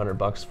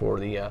 $4,500 for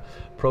the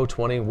Pro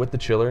 20 with the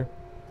chiller.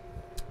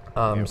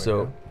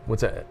 So,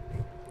 what's that?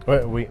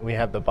 We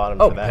have the bottom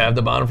for that. Have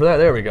the bottom for that.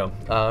 There we go.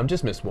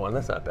 Just missed one.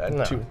 That's not bad.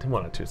 No.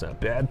 1 and 2 is not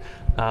bad.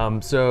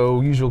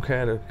 So usual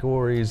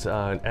categories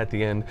at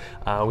the end.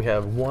 We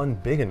have one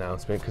big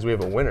announcement because we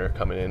have a winner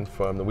coming in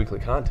from the weekly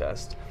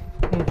contest.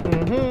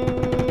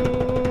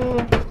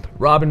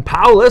 Robin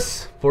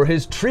Paulus for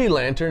his tree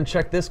lantern.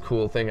 Check this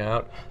cool thing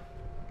out.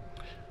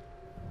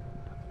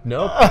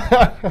 Nope.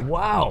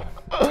 Wow.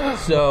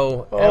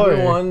 So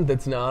everyone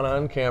that's not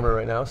on camera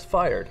right now is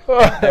fired.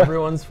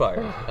 Everyone's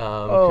fired.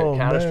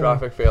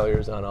 Catastrophic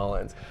failures on all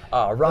ends.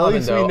 Robin, at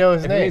least we know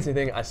his if name. you need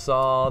anything, I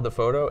saw the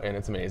photo and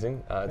it's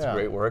amazing. It's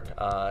great work.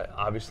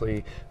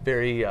 Obviously,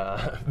 very,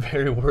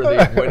 very worthy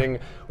of winning.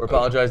 We're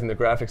apologizing the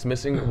graphics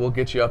missing. We'll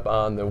get you up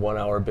on the 1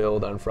 hour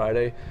build on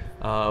Friday.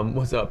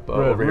 What's up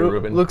over here,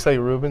 Ruben? Looks like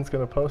Ruben's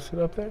gonna post it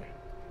up there.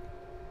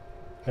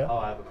 Yeah. Oh,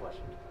 I have a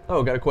question.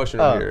 Oh, got a question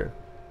over here.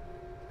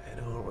 I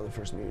don't know when the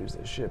first Muse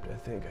that shipped. I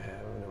think I have.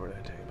 I never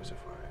had to take it so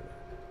far.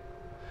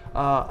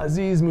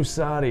 Aziz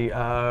Musadi,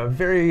 I'm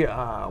very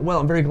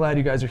glad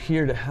you guys are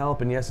here to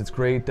help, and yes, it's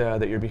great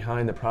that you're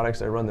behind the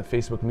products. I run the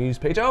Facebook Muse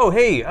page.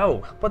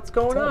 What's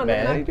going on,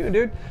 man? How you doing,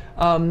 dude?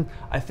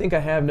 I think I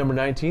have number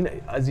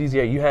 19. Aziz,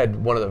 yeah, you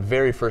had one of the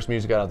very first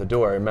Muse got out the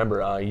door. I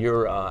remember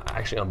your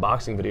actually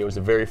unboxing video was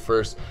the very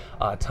first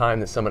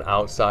time that someone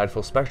outside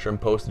Full Spectrum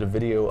posted a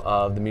video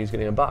of the Muse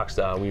getting unboxed.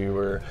 We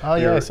were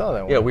I saw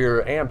that one. Yeah, we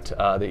were amped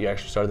that you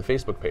actually started the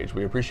Facebook page.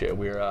 We appreciate it.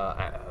 We were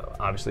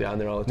obviously on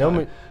there all the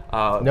time.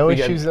 No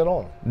issues at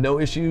all. No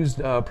issues,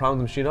 problems with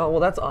the machine at all.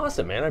 Well, that's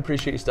awesome, man. I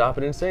appreciate you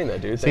stopping and saying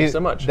that, dude. Thanks so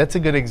much. That's a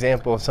good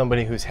example of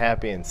somebody who's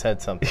happy and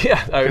said something.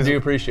 Yeah, I do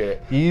appreciate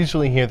it. You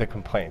usually hear the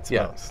complaints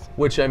most.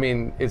 Which, I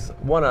mean, is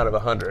 1 out of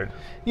 100.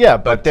 Yeah,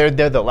 but they're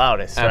the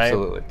loudest, right?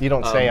 Absolutely. You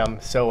don't say I'm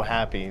so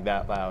happy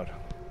that loud.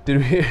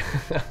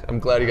 I'm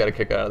glad you got a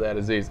kick out of that,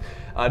 Aziz.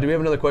 Do we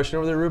have another question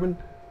over there, Ruben?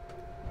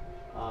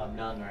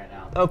 None right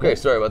now. Okay,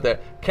 sorry about that.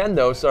 Ken,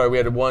 though, sorry, we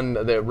had one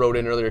that wrote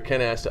in earlier. Ken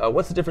asked,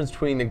 what's the difference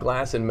between the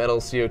glass and metal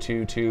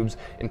CO2 tubes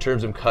in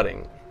terms of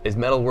cutting? Is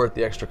metal worth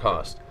the extra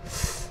cost?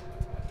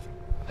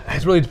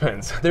 It really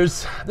depends.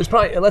 There's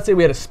probably, let's say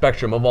we had a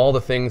spectrum of all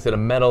the things that a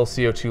metal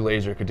CO2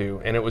 laser could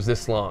do, and it was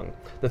this long.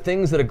 The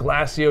things that a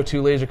glass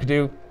CO2 laser could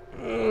do,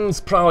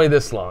 it's probably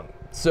this long.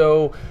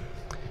 So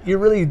you're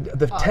really,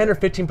 the 10 or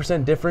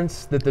 15%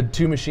 difference that the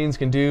two machines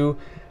can do,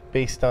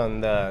 based on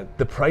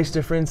the price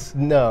difference?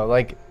 No,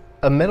 like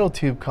a metal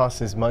tube costs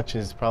as much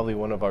as probably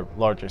one of our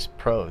largest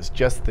pros,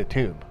 just the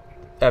tube.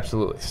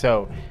 Absolutely.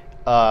 So,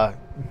 but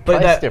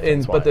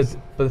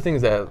the thing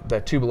is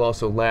that tube will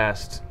also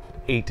last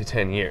 8 to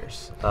 10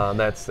 years.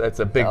 That's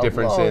a big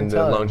difference in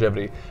the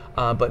longevity.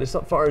 But as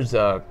far as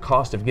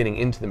cost of getting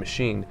into the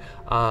machine,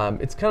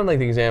 it's kind of like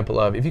the example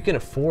of if you can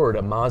afford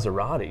a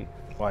Maserati.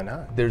 Why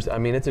not?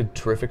 It's a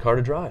terrific car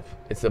to drive.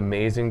 It's an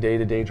amazing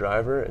day-to-day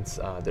driver.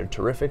 They're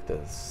terrific. The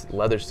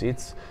leather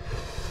seats,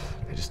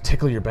 they just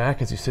tickle your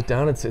back as you sit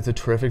down. It's a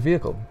terrific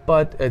vehicle.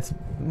 But it's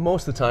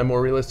most of the time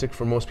more realistic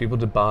for most people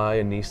to buy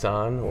a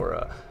Nissan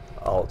or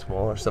Ultimo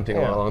or something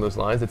Yeah. along those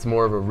lines. It's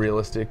more of a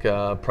realistic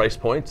price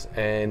point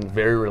and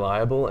very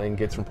reliable and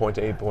gets from point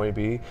A to point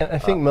B. And I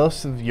think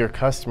most of your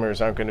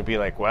customers aren't going to be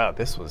like, wow,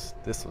 this was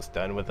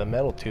done with a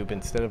metal tube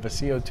instead of a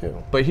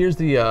CO2. But here's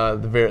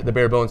the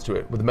bare bones to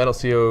it. With the metal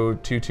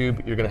CO2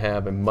 tube, you're going to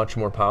have a much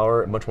more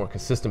power, much more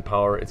consistent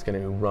power. It's going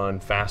to run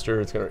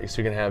faster. So you're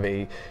going to have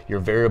your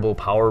variable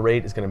power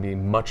rate is going to be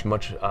much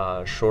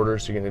shorter.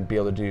 So you're going to be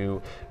able to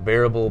do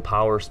variable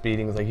power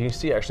speedings. Like you can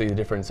see actually the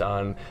difference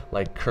on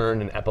like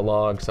Kern and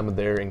Epilog, some of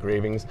their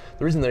engravings.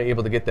 The reason they're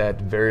able to get that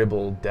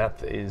variable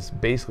depth is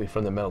basically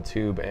from the metal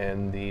tube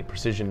and the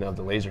precision of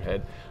the laser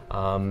head.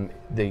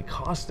 The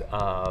cost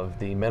of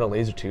the metal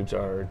laser tubes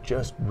are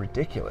just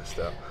ridiculous,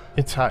 though.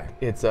 It's high.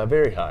 It's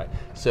very high.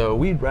 So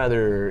we'd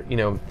rather,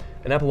 an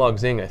Epilog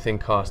Zing I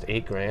think cost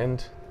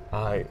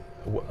 $8,000.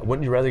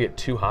 Wouldn't you rather get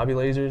 2 hobby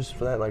lasers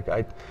for that? Like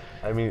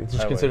I mean,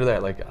 just consider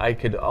that. Like I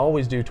could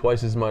always do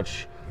twice as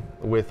much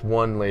with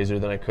one laser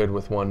than I could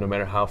with one, no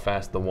matter how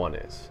fast the one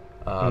is.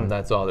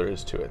 That's all there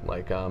is to it.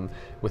 Like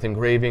with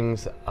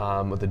engravings,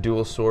 with the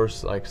dual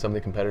source, like some of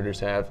the competitors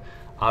have,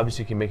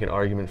 obviously you can make an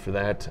argument for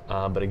that.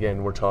 But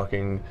again, we're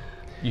talking,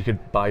 you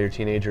could buy your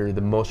teenager the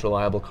most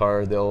reliable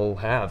car they'll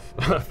have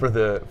for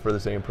the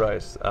same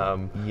price.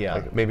 Yeah.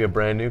 Like maybe a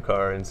brand new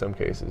car in some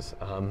cases.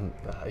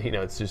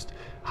 It's just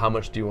how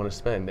much do you want to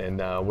spend? And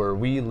where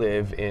we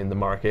live in the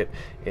market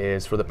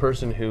is for the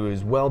person who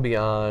is well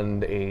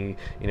beyond a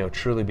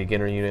truly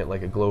beginner unit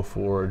like a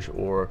Glowforge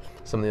or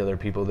some of the other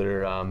people that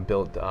are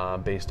built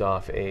based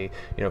off a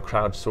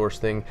crowdsourced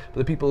thing. But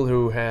the people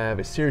who have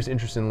a serious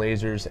interest in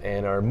lasers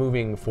and are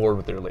moving forward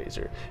with their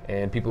laser,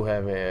 and people who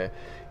have a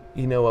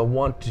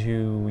want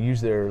to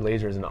use their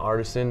laser as an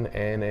artisan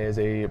and as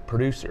a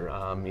producer.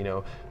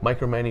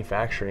 Micro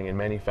manufacturing and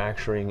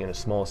manufacturing in a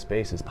small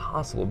space is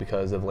possible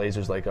because of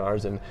lasers like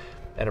ours, and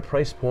at a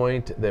price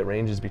point that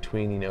ranges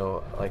between,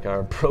 like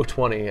our Pro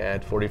 20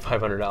 at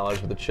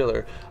 $4,500 with a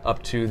chiller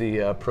up to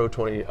the Pro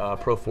 20,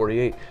 Pro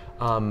 48.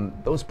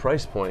 Those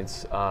price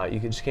points you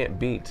just can't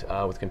beat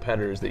with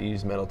competitors that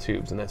use metal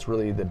tubes, and that's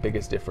really the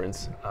biggest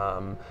difference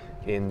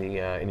in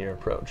your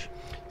approach.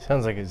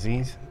 Sounds like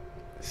Aziz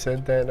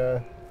said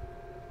that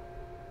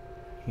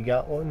he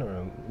got one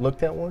or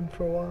looked at one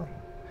for a while.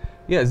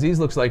 Yeah, Aziz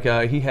looks like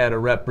he had a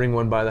rep bring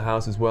one by the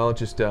house as well.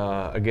 Just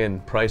again,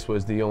 price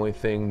was the only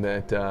thing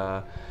that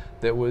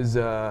was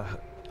the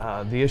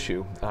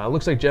issue.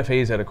 Looks like Jeff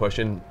Hayes had a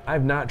question.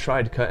 I've not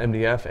tried to cut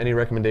MDF. Any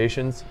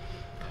recommendations?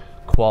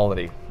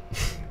 Quality.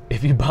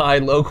 If you buy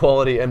low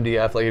quality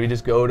MDF, like if you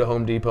just go to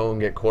Home Depot and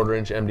get 1/4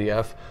 inch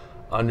MDF,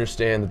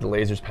 understand that the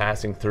laser's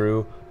passing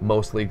through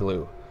mostly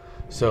glue.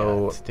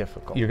 So yeah, it's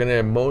difficult. You're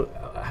gonna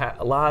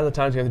a lot of the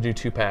times you're gonna do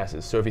 2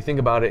 passes. So if you think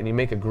about it and you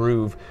make a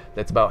groove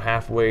that's about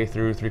halfway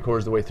through, 3/4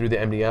 of the way through the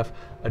MDF,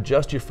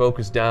 adjust your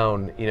focus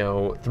down,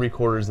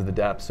 3/4 of the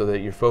depth so that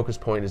your focus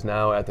point is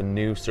now at the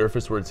new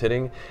surface where it's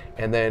hitting,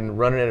 and then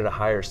run it at a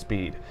higher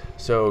speed.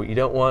 So you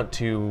don't want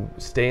to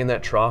stay in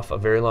that trough a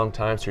very long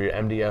time so your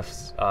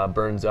MDF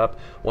burns up.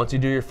 Once you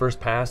do your first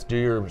pass, do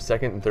your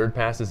second and third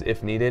passes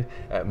if needed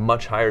at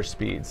much higher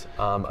speeds.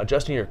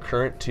 Adjusting your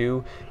current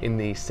too in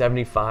the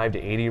 75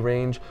 to 80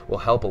 range will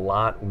help a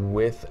lot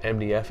with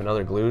MDF and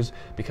other glues,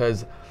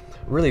 because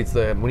really it's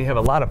when you have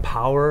a lot of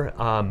power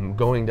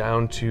going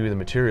down to the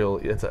material,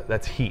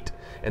 that's heat,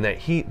 and that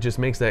heat just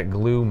makes that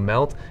glue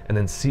melt and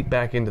then seep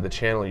back into the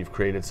channel you've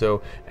created.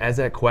 So as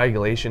that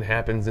coagulation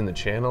happens in the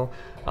channel,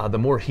 the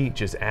more heat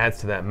just adds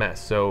to that mess.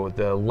 So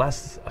the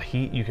less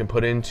heat you can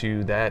put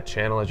into that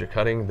channel as you're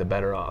cutting, the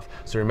better off.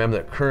 So remember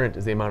that current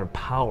is the amount of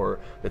power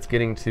that's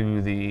getting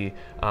to the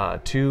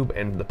tube,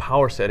 and the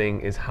power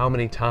setting is how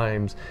many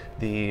times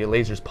the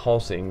laser's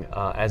pulsing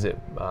as it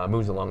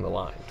moves along the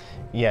line.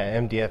 Yeah,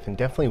 MDF, and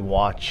definitely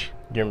watch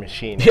your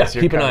machine. Yeah, as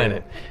you're keep an eye on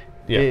cutting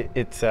it.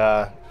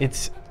 Yeah.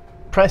 It's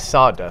pressed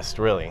sawdust,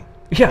 really.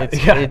 Yeah,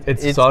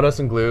 it's sawdust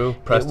and glue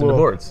pressed into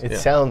boards. It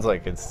sounds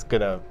like it's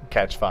gonna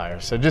catch fire,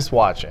 so just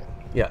watch it.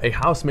 Yeah, a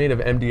house made of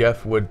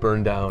MDF would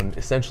burn down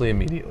essentially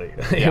immediately.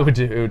 Yeah. It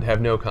would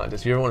have no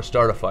contest. If you ever want to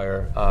start a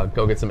fire,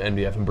 go get some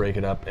MDF and break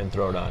it up and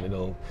throw it on.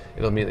 It'll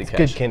immediately catch.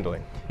 Good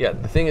kindling. Yeah,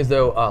 the thing is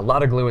though, a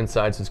lot of glue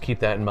inside, so just keep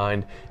that in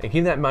mind. And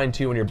keep that in mind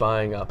too when you're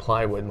buying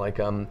plywood. Like,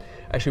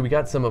 actually we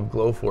got some of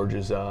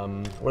Glowforge's,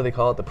 what do they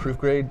call it, the proof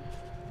grade?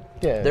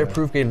 Yeah. Their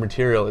proof grade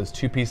material is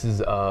 2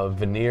 pieces of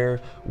veneer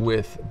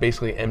with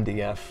basically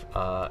MDF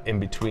in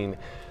between.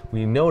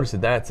 We noticed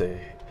that to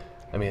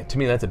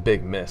me that's a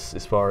big miss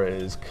as far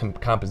as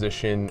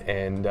composition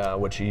and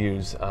what you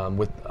use.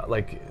 With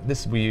like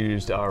this, we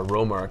used our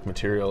Romark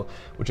material,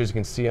 which as you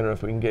can see, I don't know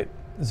if we can get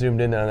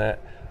zoomed in on that.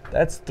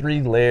 That's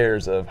 3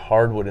 layers of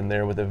hardwood in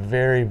there with a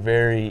very,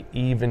 very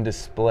even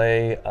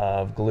display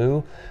of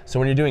glue. So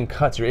when you're doing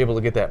cuts, you're able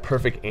to get that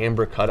perfect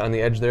amber cut on the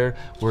edge there,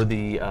 where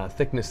the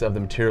thickness of the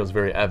material is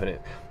very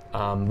evident.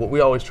 What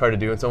we always try to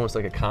do, it's almost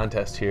like a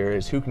contest here,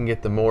 is who can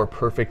get the more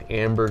perfect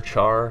amber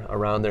char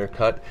around their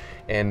cut.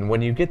 And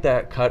when you get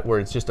that cut where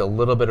it's just a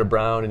little bit of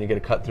brown and you get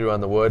a cut through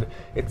on the wood,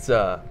 it's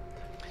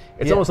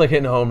It's Yeah. almost like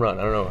hitting a home run.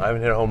 I don't know. I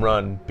haven't hit a home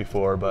run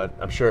before, but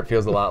I'm sure it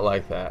feels a lot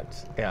like that.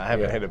 Yeah, I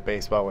haven't hit a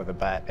baseball with a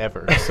bat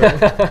ever.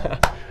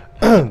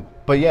 So.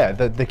 But yeah,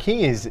 the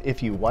key is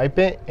if you wipe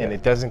it and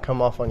it doesn't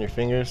come off on your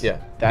fingers, Yeah,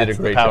 that's you did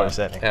a great the power job.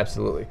 setting.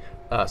 Absolutely.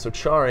 So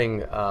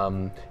charring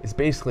is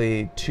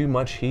basically too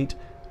much heat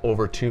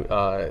over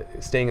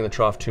staying in the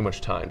trough too much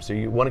time. So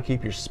you want to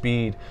keep your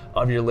speed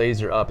of your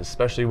laser up,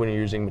 especially when you're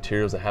using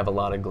materials that have a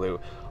lot of glue.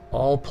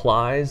 All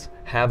plies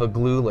have a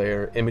glue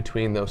layer in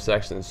between those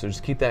sections, so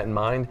just keep that in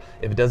mind.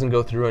 If it doesn't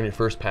go through on your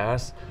first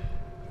pass,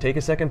 take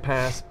a second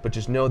pass, but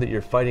just know that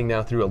you're fighting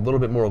now through a little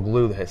bit more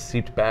glue that has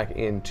seeped back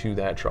into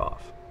that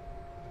trough.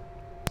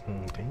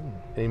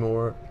 Any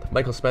more?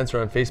 Michael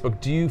Spencer on Facebook.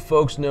 Do you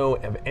folks know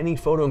of any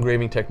photo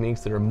engraving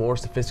techniques that are more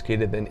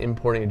sophisticated than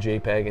importing a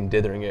JPEG and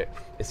dithering it?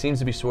 It seems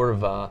to be sort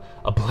of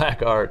a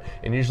black art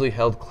and usually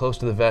held close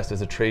to the vest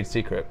as a trade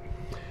secret.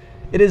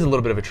 It is a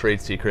little bit of a trade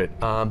secret,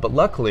 but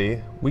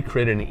luckily we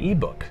created an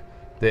ebook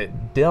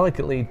that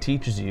delicately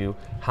teaches you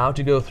how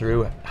to go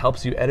through,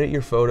 helps you edit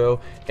your photo,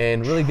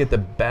 and really get the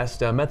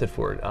best method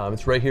for it.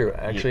 It's right here.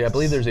 Actually, I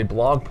believe there's a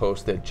blog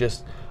post that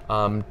just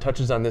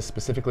touches on this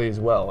specifically as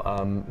well.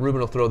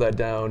 Ruben will throw that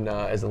down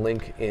as a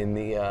link in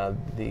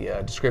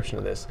the description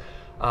of this.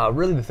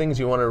 Really, the things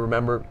you want to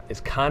remember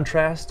is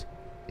contrast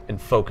and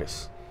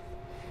focus.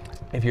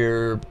 If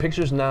your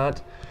picture's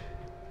not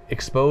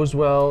exposed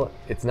well,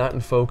 it's not in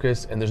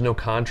focus, and there's no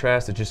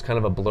contrast, it's just kind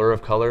of a blur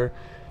of color,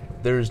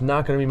 there's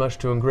not going to be much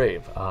to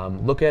engrave.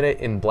 Look at it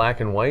in black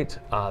and white.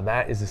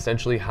 That is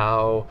essentially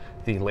how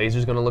the laser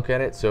is going to look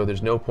at it, so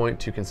there's no point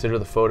to consider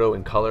the photo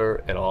in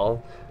color at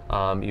all.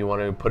 You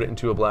want to put it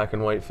into a black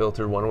and white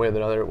filter one way or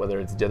the other, whether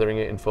it's dithering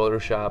it in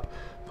Photoshop,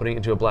 putting it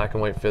into a black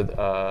and white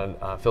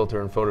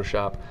filter in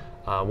Photoshop.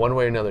 One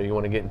way or another, you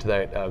want to get into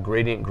that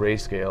gradient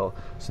grayscale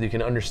so that you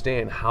can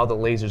understand how the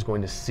laser is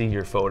going to see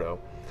your photo.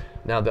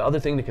 Now, the other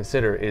thing to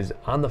consider is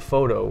on the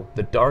photo,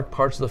 the dark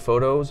parts of the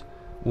photos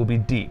will be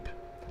deep.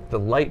 The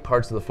light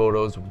parts of the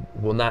photos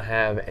will not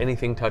have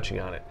anything touching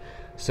on it.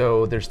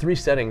 So there's 3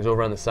 settings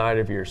over on the side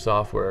of your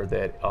software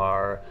that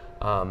are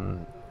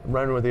run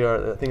where they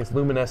are. I think it's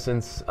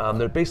luminescence.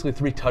 They're basically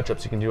 3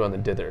 touch-ups you can do on the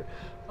dither.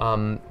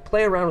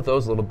 Play around with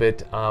those a little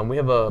bit. We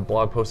have a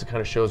blog post that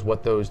kind of shows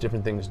what those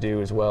different things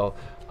do as well.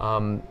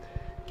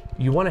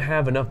 You want to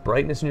have enough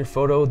brightness in your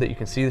photo that you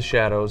can see the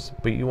shadows,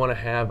 but you want to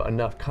have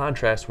enough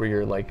contrast where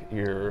you're like,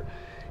 see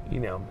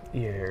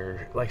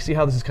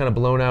how this is kind of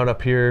blown out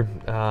up here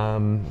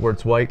where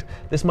it's white?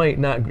 This might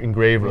not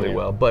engrave really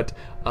well, but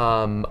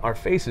our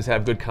faces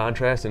have good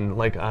contrast, and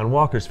like on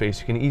Walker's face,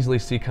 you can easily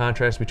see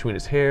contrast between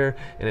his hair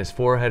and his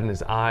forehead and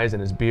his eyes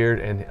and his beard,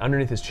 and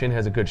underneath his chin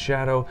has a good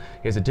shadow.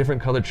 He has a different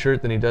colored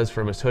shirt than he does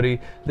from his hoodie.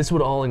 This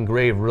would all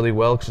engrave really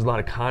well because there's a lot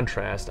of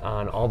contrast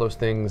on all those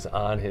things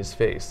on his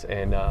face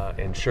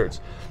and shirts.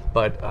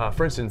 But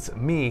for instance,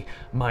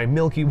 my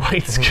milky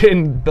white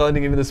skin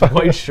blending into this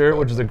white shirt,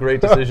 which is a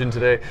great decision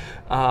today,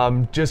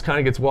 just kind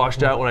of gets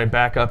washed out when I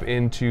back up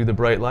into the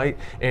bright light,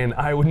 and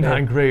I would not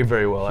engrave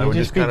very well. I would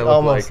just kind of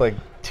look almost like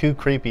 2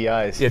 creepy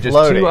eyes. Yeah, just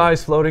floating. 2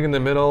 eyes floating in the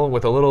middle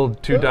with a little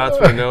 2 dots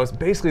for the nose.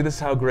 Basically, this is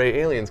how Gray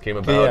Aliens came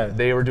about. Yeah.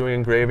 They were doing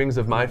engravings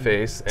of my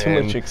face.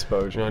 Too much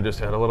exposure. You know, just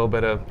had a little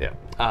bit of,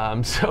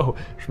 so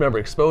remember,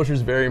 exposure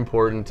is very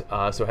important.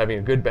 So having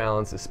a good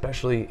balance,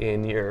 especially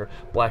in your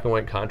black and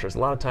white contrast. A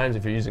lot of times,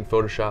 if you're using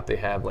Photoshop, they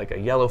have like a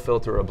yellow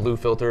filter or a blue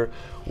filter,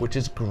 which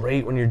is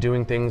great when you're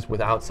doing things with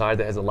outside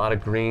that has a lot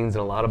of greens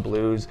and a lot of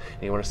blues,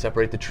 and you want to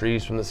separate the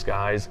trees from the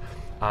skies.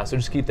 So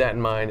just keep that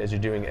in mind as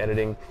you're doing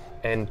editing.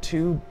 And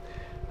 2,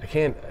 I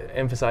can't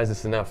emphasize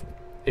this enough.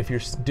 If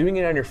you're doing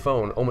it on your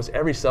phone, almost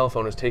every cell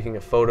phone is taking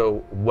a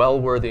photo well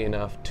worthy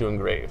enough to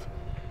engrave.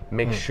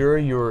 Make sure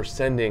you're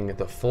sending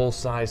the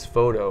full-size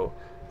photo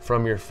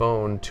from your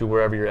phone to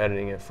wherever you're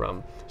editing it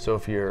from. So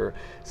if you're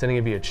sending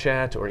it via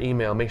chat or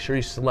email, make sure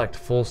you select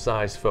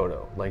full-size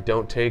photo. Like,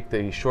 don't take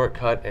the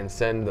shortcut and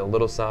send the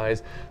little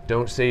size.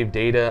 Don't save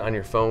data on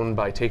your phone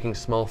by taking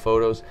small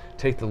photos.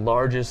 Take the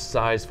largest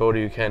size photo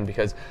you can,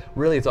 because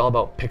really it's all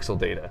about pixel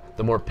data.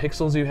 The more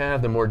pixels you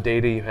have, the more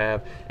data you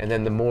have, and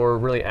then the more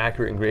really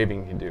accurate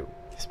engraving you can do.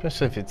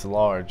 Especially if it's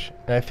large.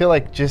 And I feel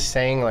like just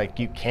saying like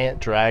you can't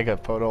drag a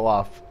photo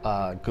off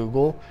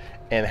Google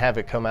and have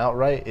it come out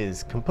right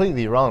is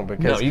completely wrong,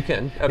 because no, you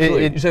can,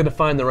 absolutely. You just have to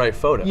find the right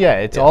photo. Yeah,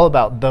 it's all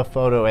about the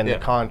photo and the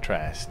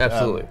contrast.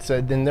 Absolutely.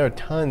 So then there are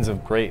tons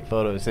of great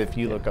photos. If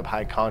you look up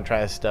high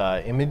contrast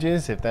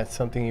images, if that's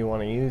something you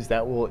want to use,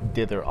 that will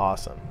dither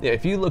awesome. Yeah,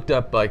 if you looked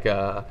up like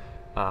a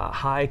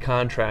high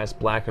contrast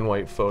black and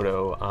white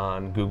photo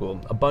on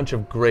Google, a bunch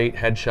of great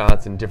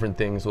headshots and different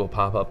things will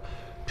pop up.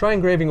 Try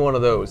engraving one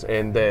of those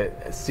and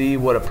see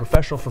what a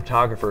professional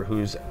photographer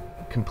who's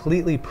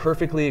completely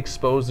perfectly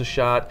expose the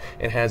shot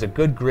and has a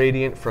good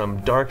gradient from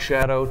dark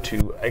shadow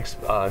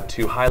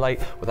to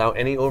highlight without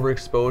any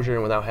overexposure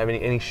and without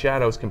having any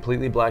shadows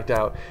completely blacked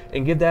out,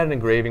 and give that an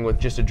engraving with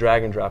just a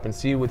drag and drop and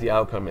see what the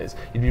outcome is.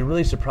 You'd be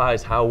really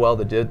surprised how well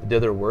the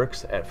dither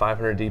works at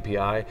 500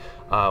 DPI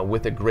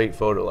with a great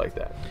photo like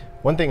that.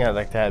 One thing I'd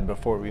like to add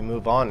before we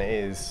move on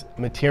is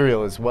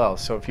material as well.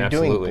 So if you're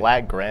doing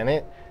black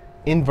granite,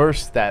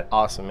 inverse that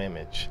awesome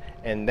image,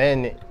 and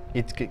then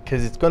it's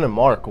because it's going to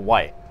mark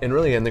white. And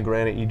really, in the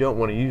granite, you don't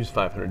want to use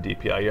 500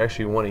 DPI. You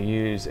actually want to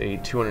use a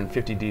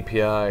 250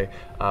 DPI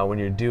when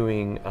you're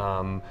doing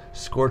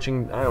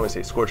scorching. I don't want to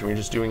say scorching. You're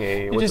just doing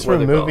a. You're just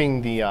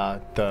removing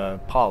the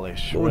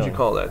polish. What would you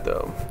call that,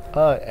 though?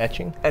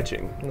 Etching.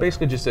 Etching.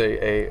 Basically, just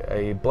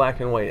a black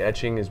and white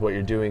etching is what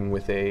you're doing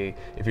with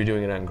if you're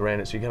doing it on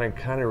granite. So you gotta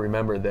kind of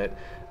remember that.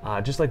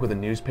 Just like with a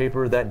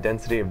newspaper, that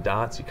density of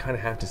dots you kind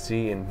of have to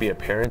see and be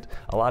apparent.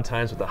 A lot of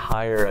times with a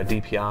higher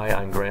DPI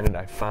on granite,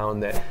 I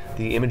found that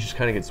the image just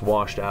kind of gets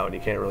washed out and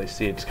you can't really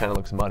see it, just kind of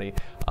looks muddy.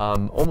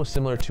 Almost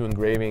similar to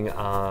engraving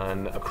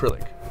on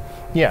acrylic.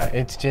 Yeah,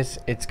 it's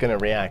going to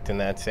react, and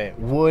that's it.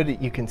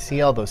 Wood, you can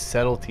see all those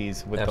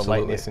subtleties with the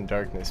lightness and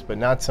darkness, but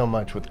not so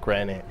much with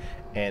granite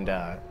and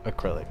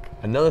acrylic.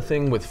 Another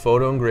thing with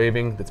photo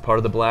engraving that's part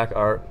of the black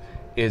art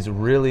is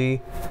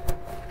really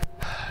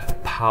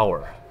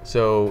power.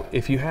 So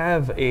if you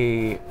have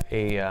I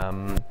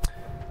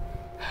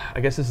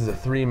guess this is a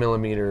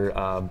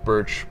 3mm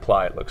birch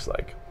ply, it looks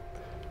like.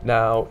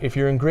 Now, if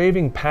you're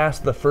engraving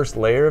past the first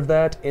layer of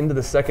that into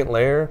the second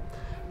layer,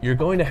 you're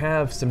going to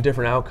have some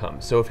different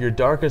outcomes. So if your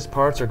darkest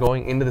parts are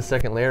going into the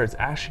second layer, it's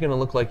actually going to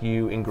look like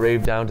you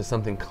engraved down to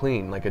something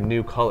clean, like a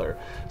new color.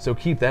 So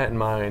keep that in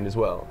mind as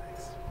well.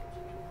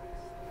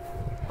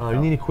 You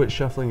need to quit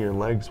shuffling your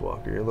legs,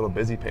 Walker. You're a little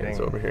busy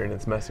pants over here, and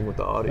it's messing with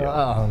the audio.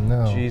 Oh,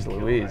 no. Jeez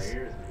Louise.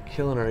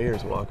 Killing our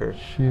ears, Walker.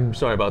 Shoot.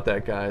 Sorry about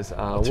that, guys.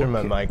 I'll turn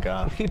my mic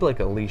off. We'll keep like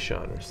a leash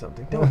on or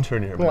something. Don't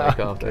turn your mic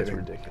off. That's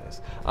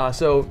ridiculous.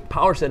 So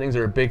power settings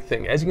are a big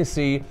thing. As you can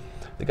see,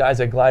 the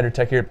guys at Glider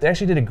Tech here, they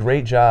actually did a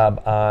great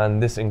job on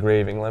this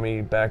engraving. Let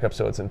me back up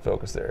so it's in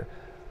focus there.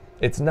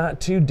 It's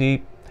not too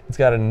deep. It's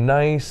got a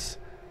nice,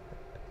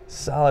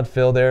 solid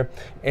fill there.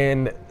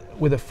 And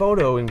with a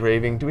photo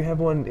engraving, do we have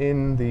one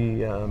in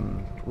the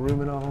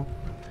room at all?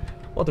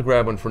 We'll have to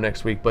grab one for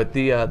next week. But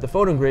the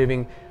photo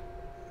engraving,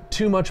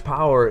 too much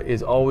power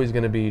is always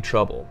going to be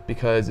trouble,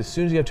 because as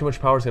soon as you have too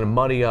much power, it's going to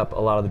muddy up a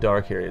lot of the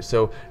dark areas.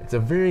 So it's a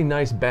very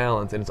nice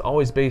balance, and it's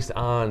always based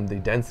on the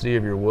density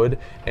of your wood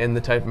and the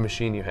type of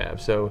machine you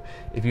have. So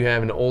if you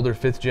have an older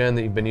 5th gen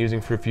that you've been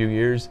using for a few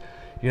years,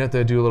 you have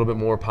to do a little bit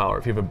more power.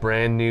 If you have a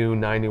brand new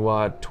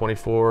 90-watt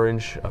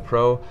 24-inch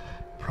Pro,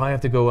 probably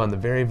have to go on the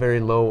very,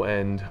 very low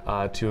end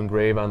to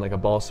engrave on like a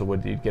balsa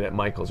wood that you'd get at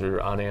Michael's or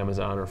on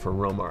Amazon or from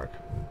Romark.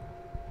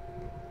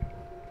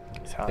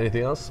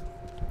 Anything else?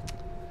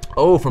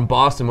 Oh, from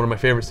Boston, one of my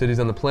favorite cities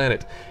on the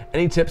planet.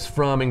 Any tips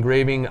from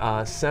engraving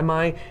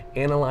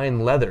semi-aniline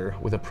leather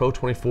with a Pro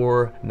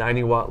 24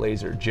 90-watt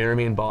laser?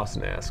 Jeremy in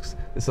Boston asks.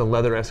 This is a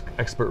leather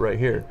expert right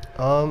here.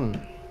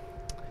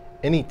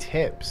 Any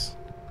tips?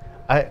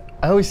 I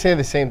always say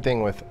the same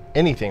thing with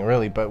anything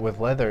really, but with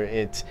leather,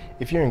 it's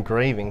if you're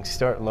engraving,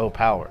 start low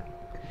power.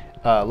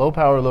 Low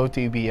power, low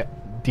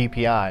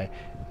DPI,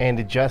 and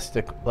adjust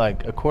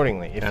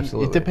accordingly.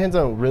 It depends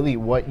on really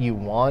what you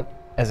want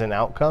as an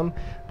outcome,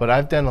 but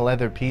I've done a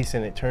leather piece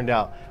and it turned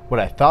out what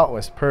I thought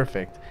was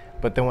perfect,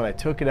 but then when I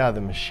took it out of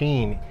the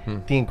machine,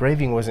 the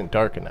engraving wasn't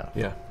dark enough.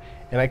 Yeah.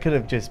 And I could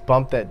have just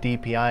bumped that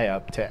DPI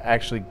up to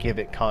actually give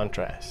it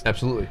contrast.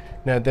 Absolutely.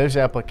 Now there's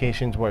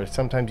applications where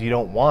sometimes you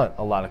don't want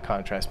a lot of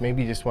contrast.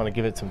 Maybe you just want to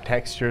give it some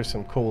texture,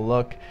 some cool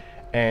look,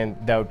 and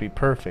that would be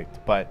perfect.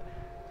 But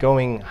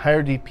going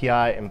higher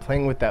DPI and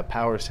playing with that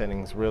power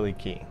setting is really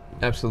key.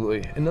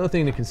 Absolutely. Another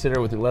thing to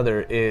consider with your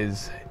leather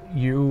is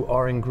you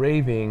are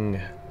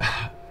engraving,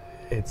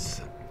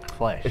 it's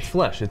flesh. It's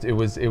flesh.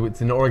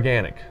 It's an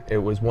organic. It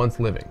was once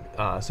living.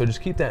 So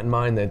just keep that in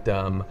mind, that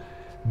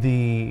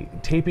the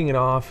taping it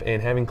off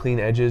and having clean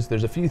edges,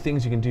 there's a few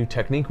things you can do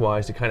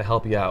technique-wise to kind of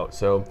help you out.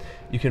 So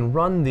you can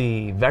run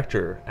the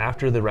vector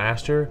after the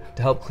raster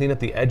to help clean up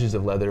the edges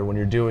of leather when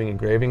you're doing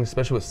engraving,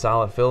 especially with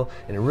solid fill,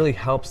 and it really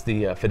helps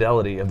the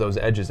fidelity of those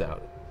edges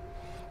out.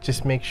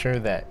 Just make sure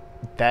that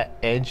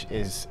edge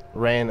is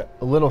ran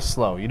a little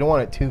slow. You don't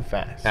want it too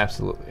fast.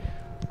 Absolutely.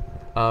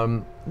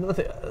 Another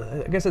thing,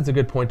 I guess that's a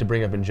good point to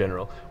bring up in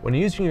general. When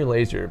you're using your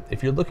laser,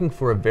 if you're looking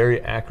for a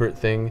very accurate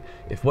thing,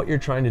 if what you're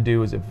trying to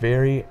do is a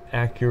very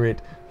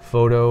accurate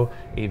photo,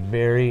 a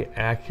very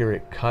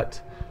accurate cut,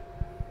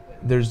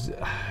 there's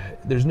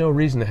no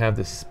reason to have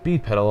the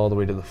speed pedal all the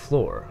way to the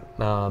floor.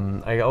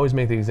 I always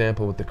make the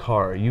example with the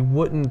car. You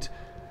wouldn't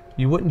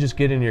just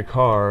get in your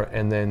car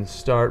and then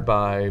start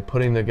by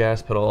putting the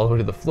gas pedal all the way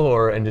to the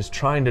floor and just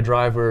trying to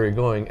drive where you're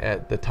going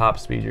at the top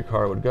speed your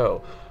car would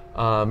go.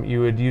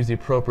 You would use the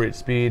appropriate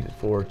speed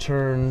for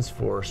turns,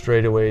 for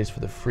straightaways, for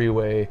the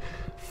freeway,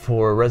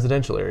 for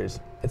residential areas.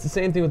 It's the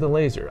same thing with the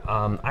laser.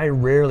 I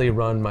rarely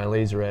run my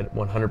laser at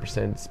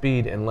 100%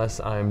 speed unless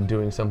I'm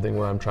doing something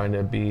where I'm trying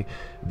to be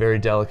very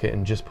delicate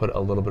and just put a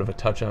little bit of a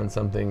touch on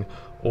something,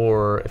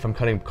 or if I'm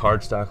cutting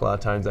cardstock, a lot of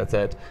times that's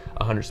at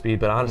 100 speed,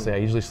 but honestly I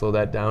usually slow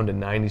that down to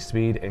 90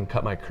 speed and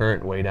cut my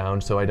current way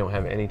down so I don't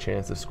have any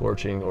chance of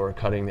scorching or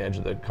cutting the edge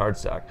of the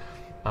cardstock.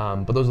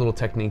 But those little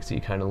techniques that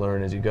you kind of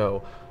learn as you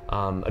go.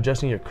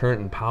 Adjusting your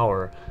current and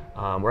power,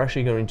 we're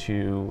actually going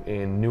to,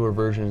 in newer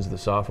versions of the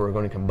software, we're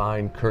going to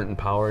combine current and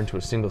power into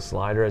a single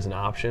slider as an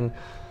option,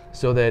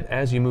 so that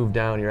as you move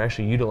down, you're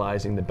actually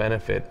utilizing the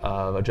benefit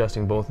of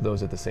adjusting both of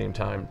those at the same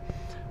time.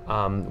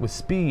 With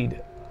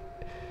speed,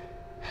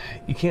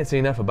 you can't say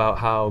enough about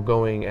how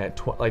going at,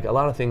 like a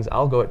lot of things,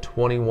 I'll go at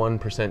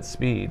 21%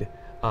 speed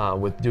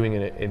with doing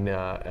it in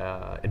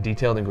a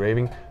detailed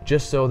engraving,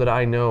 just so that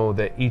I know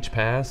that each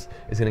pass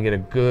is going to get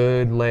a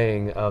good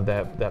laying of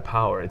that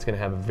power. It's going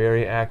to have a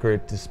very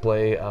accurate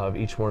display of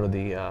each one of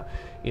the,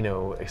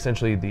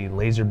 essentially the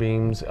laser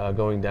beams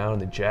going down,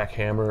 the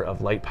jackhammer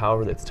of light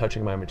power that's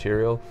touching my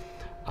material.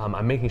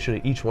 I'm making sure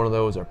that each one of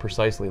those are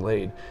precisely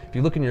laid. If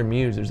you look in your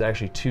Muse, there's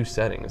actually two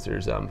settings.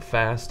 There's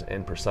fast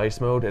and precise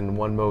mode, and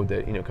one mode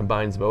that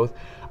combines both.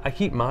 I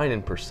keep mine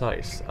in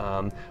precise,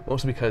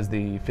 mostly because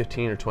the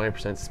 15 or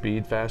 20%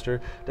 speed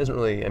faster doesn't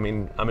really. I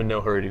mean, I'm in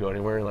no hurry to go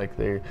anywhere. Like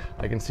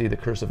I can see the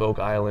Curse of Oak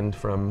Island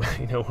from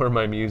where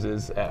my Muse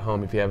is at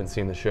home. If you haven't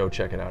seen the show,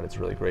 check it out. It's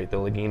really great. The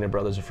Lagina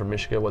brothers are from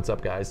Michigan. What's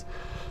up, guys?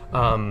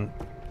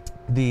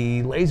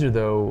 The laser,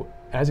 though,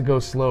 as it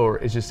goes slower,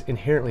 is just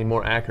inherently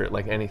more accurate,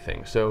 like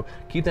anything. So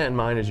keep that in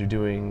mind as you're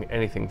doing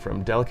anything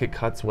from delicate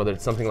cuts, whether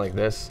it's something like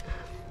this.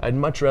 I'd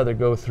much rather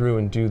go through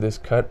and do this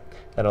cut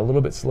at a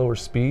little bit slower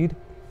speed,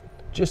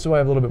 just so I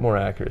have a little bit more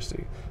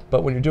accuracy.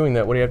 But when you're doing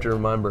that, what do you have to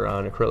remember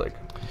on acrylic?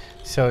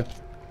 So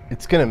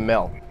it's going to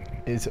melt.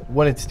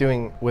 What it's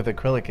doing with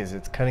acrylic is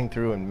it's cutting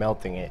through and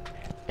melting it.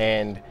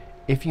 And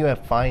if you have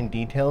fine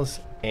details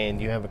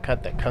and you have a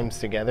cut that comes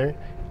together,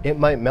 it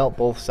might melt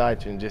both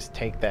sides and just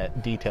take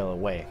that detail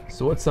away.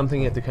 So what's something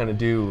you have to kind of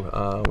do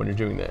when you're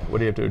doing that? What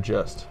do you have to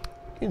adjust?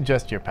 You can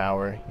adjust your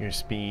power, your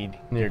speed,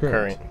 your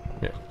current.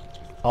 Yeah.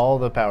 All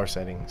the power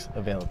settings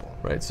available.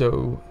 Right,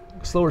 so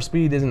slower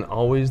speed isn't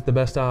always the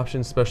best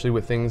option, especially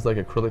with things like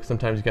acrylic.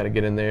 Sometimes you got to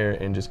get in there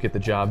and just get the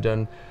job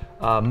done.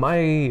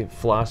 My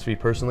philosophy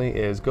personally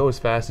is go as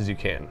fast as you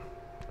can.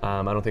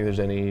 I don't think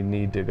there's any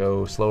need to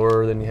go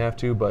slower than you have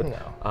to, but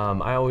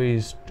No. I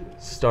always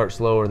start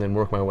slower and then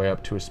work my way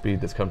up to a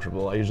speed that's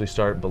comfortable. I usually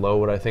start below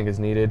what I think is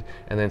needed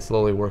and then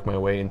slowly work my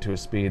way into a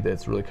speed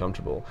that's really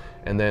comfortable.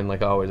 And then,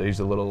 like always, I use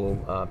the little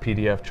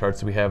PDF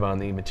charts that we have on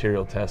the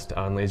material test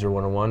on Laser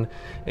 101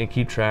 and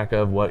keep track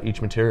of what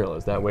each material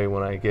is. That way,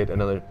 when I get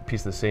another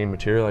piece of the same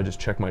material, I just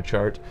check my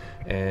chart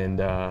and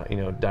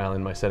dial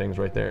in my settings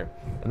right there.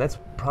 And that's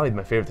probably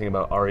my favorite thing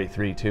about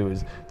RA3 too,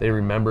 is they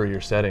remember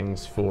your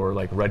settings for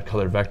like red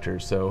colored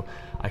vectors. So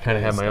I kind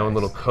of have my own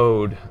little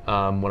code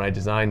when I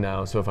design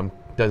now. So if I'm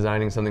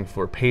designing something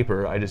for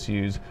paper, I just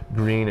use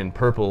green and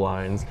purple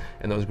lines,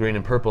 and those green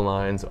and purple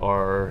lines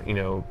are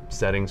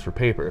settings for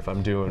paper. If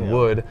I'm doing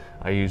wood,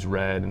 I use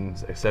red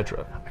and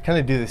etc. I kind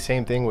of do the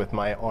same thing with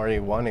my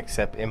RA1,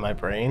 except in my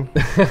brain.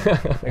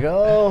 I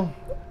go, oh,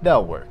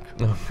 that'll work.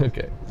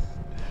 Okay.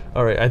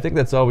 All right, I think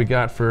that's all we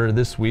got for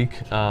this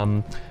week.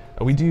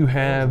 We do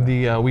have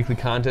the weekly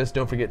contest.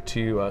 Don't forget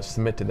to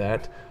submit to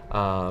that.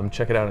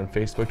 Check it out on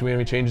Facebook. Do we have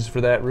any changes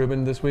for that,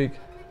 Ruben, this week?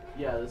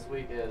 Yeah, this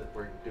week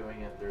we're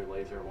doing it through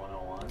Laser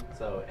 101.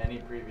 So any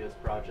previous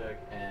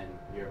project and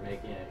you're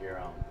making it your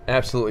own.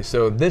 Absolutely.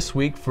 So this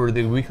week for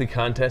the weekly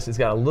contest, it's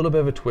got a little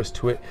bit of a twist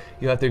to it.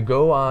 You have to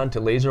go on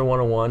to Laser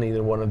 101,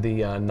 either one of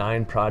the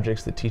 9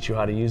 projects that teach you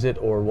how to use it,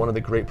 or one of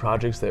the great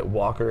projects that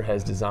Walker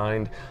has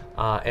designed,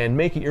 and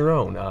make it your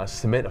own.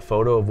 Submit a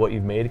photo of what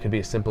you've made. It could be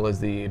as simple as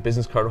the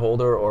business card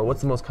holder, or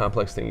what's the most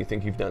complex thing you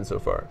think you've done so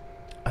far?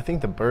 I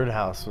think the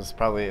birdhouse was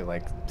probably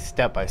like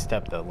step by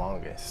step the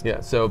longest.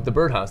 Yeah, so the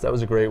birdhouse, that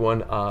was a great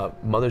one.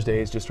 Mother's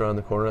Day is just around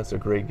the corner. That's a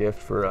great gift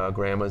for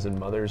grandmas and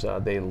mothers.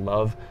 They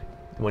love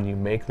when you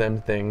make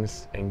them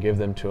things and give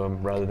them to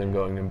them rather than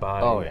going and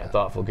buying a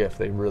thoughtful gift.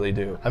 They really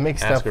do. I make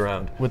Ask stuff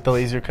around. with the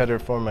laser cutter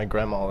for my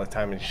grandma all the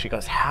time, and she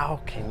goes, how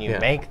can you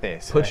make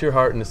this? Put your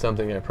heart into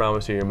something. I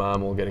promise you your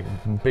mom will get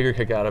a bigger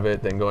kick out of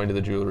it than going to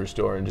the jewelry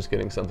store and just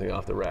getting something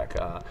off the rack.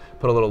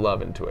 Put a little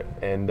love into it.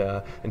 And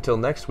until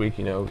next week,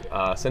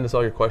 send us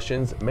all your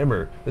questions.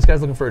 Remember, this guy's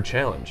looking for a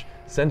challenge.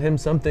 Send him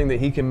something that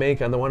he can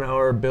make on the 1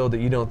 hour build that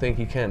you don't think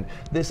he can.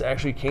 This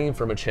actually came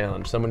from a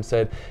challenge. Someone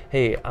said,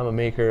 hey, I'm a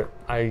maker.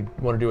 I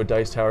want to do a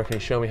dice tower. Can you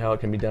show me how it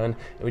can be done?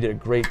 And we did a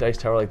great dice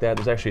tower like that.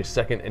 There's actually a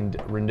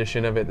second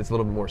rendition of it that's a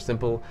little bit more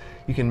simple.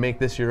 You can make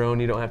this your own.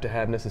 You don't have to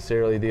have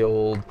necessarily the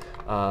old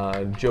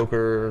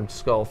Joker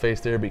skull face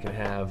there, but you can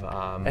have...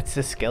 That's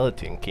the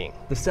Skeleton King.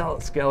 The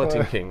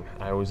Skeleton King.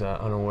 I was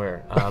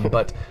unaware.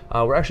 But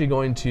we're actually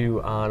going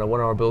to, on a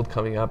 1 hour build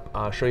coming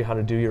up, show you how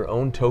to do your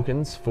own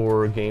tokens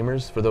for gamers.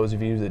 cutters, for those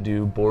of you that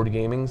do board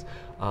gamings,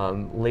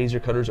 laser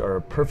cutters are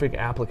a perfect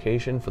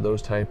application for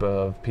those type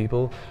of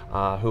people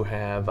who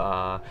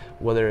have,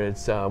 whether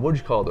it's, what would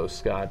you call those,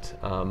 Scott?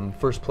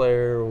 First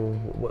player,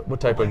 what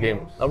type of game?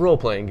 Games. A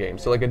role-playing game.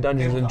 So like a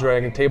Dungeons and Tabletop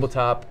Dragons, games.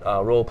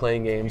 tabletop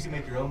role-playing You games. can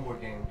make your own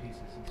board game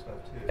pieces and stuff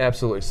too.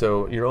 Absolutely.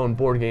 So your own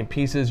board game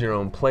pieces, your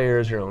own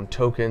players, your own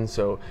tokens.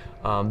 So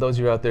those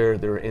of you out there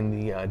that are in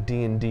the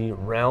D&D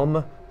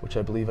realm, which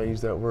I believe I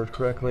used that word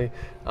correctly,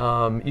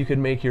 you could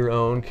make your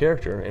own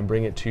character and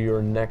bring it to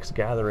your next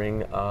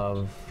gathering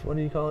of, what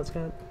do you call it,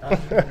 Scott?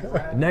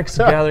 Next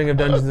gathering of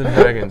Dungeons and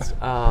Dragons.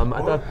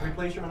 Or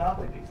replace your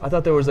Monopoly pieces. I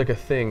thought there was like a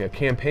thing, a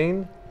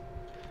campaign.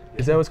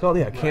 Is that what it's called?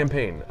 Yeah,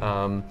 campaign.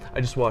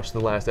 I just watched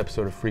the last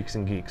episode of Freaks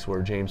and Geeks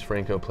where James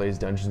Franco plays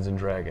Dungeons and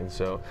Dragons.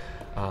 So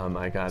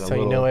I got a So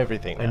little. you know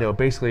everything I now. know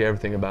basically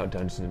everything about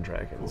Dungeons and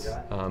Dragons.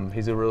 Cool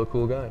He's a real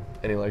cool guy,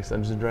 and he likes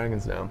Dungeons and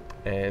Dragons now.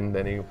 And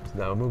then he's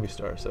now a movie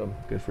star. So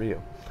good for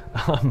you.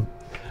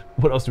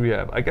 What else do we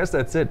have? I guess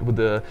that's it with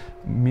the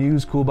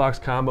Muse Cool Box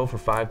combo for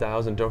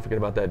 $5,000. Don't forget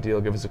about that deal.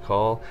 Give us a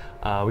call.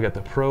 We got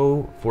the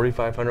Pro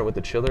 4500 with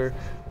the chiller.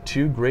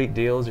 Two great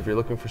deals if you're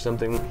looking for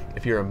something.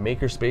 If you're a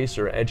makerspace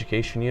or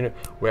education unit,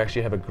 we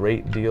actually have a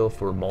great deal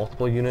for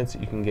multiple units.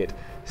 You can get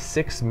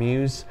 6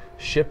 Muse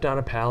shipped on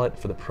a pallet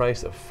for the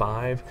price of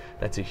 5.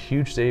 That's a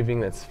huge saving.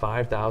 That's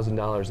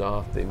 $5,000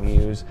 off the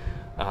Muse.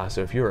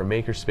 So if you're a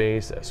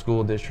makerspace, a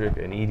school district,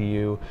 an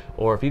EDU,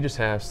 or if you just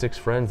have 6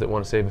 friends that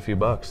want to save a few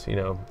bucks, you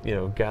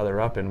know,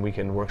 gather up and we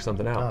can work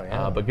something out. Oh,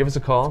 yeah. But give us a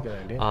call. That's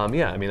a good idea.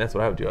 Yeah, I mean that's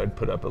what I would do. I'd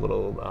put up a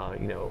little,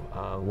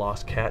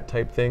 lost cat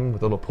type thing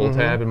with a little pull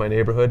tab in my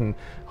neighborhood, and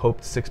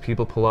hope 6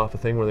 people pull off a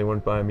thing where they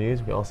want to buy a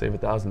Muse. We all save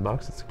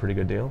 $1,000. It's a pretty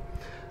good deal.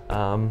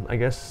 I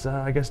guess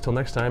till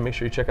next time, make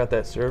sure you check out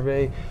that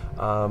survey,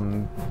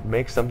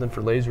 make something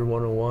for Laser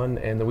 101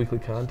 and the weekly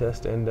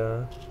contest, and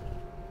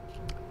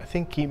I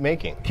think keep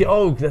making. keep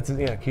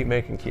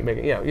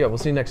making. Yeah, we'll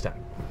see you next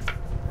time.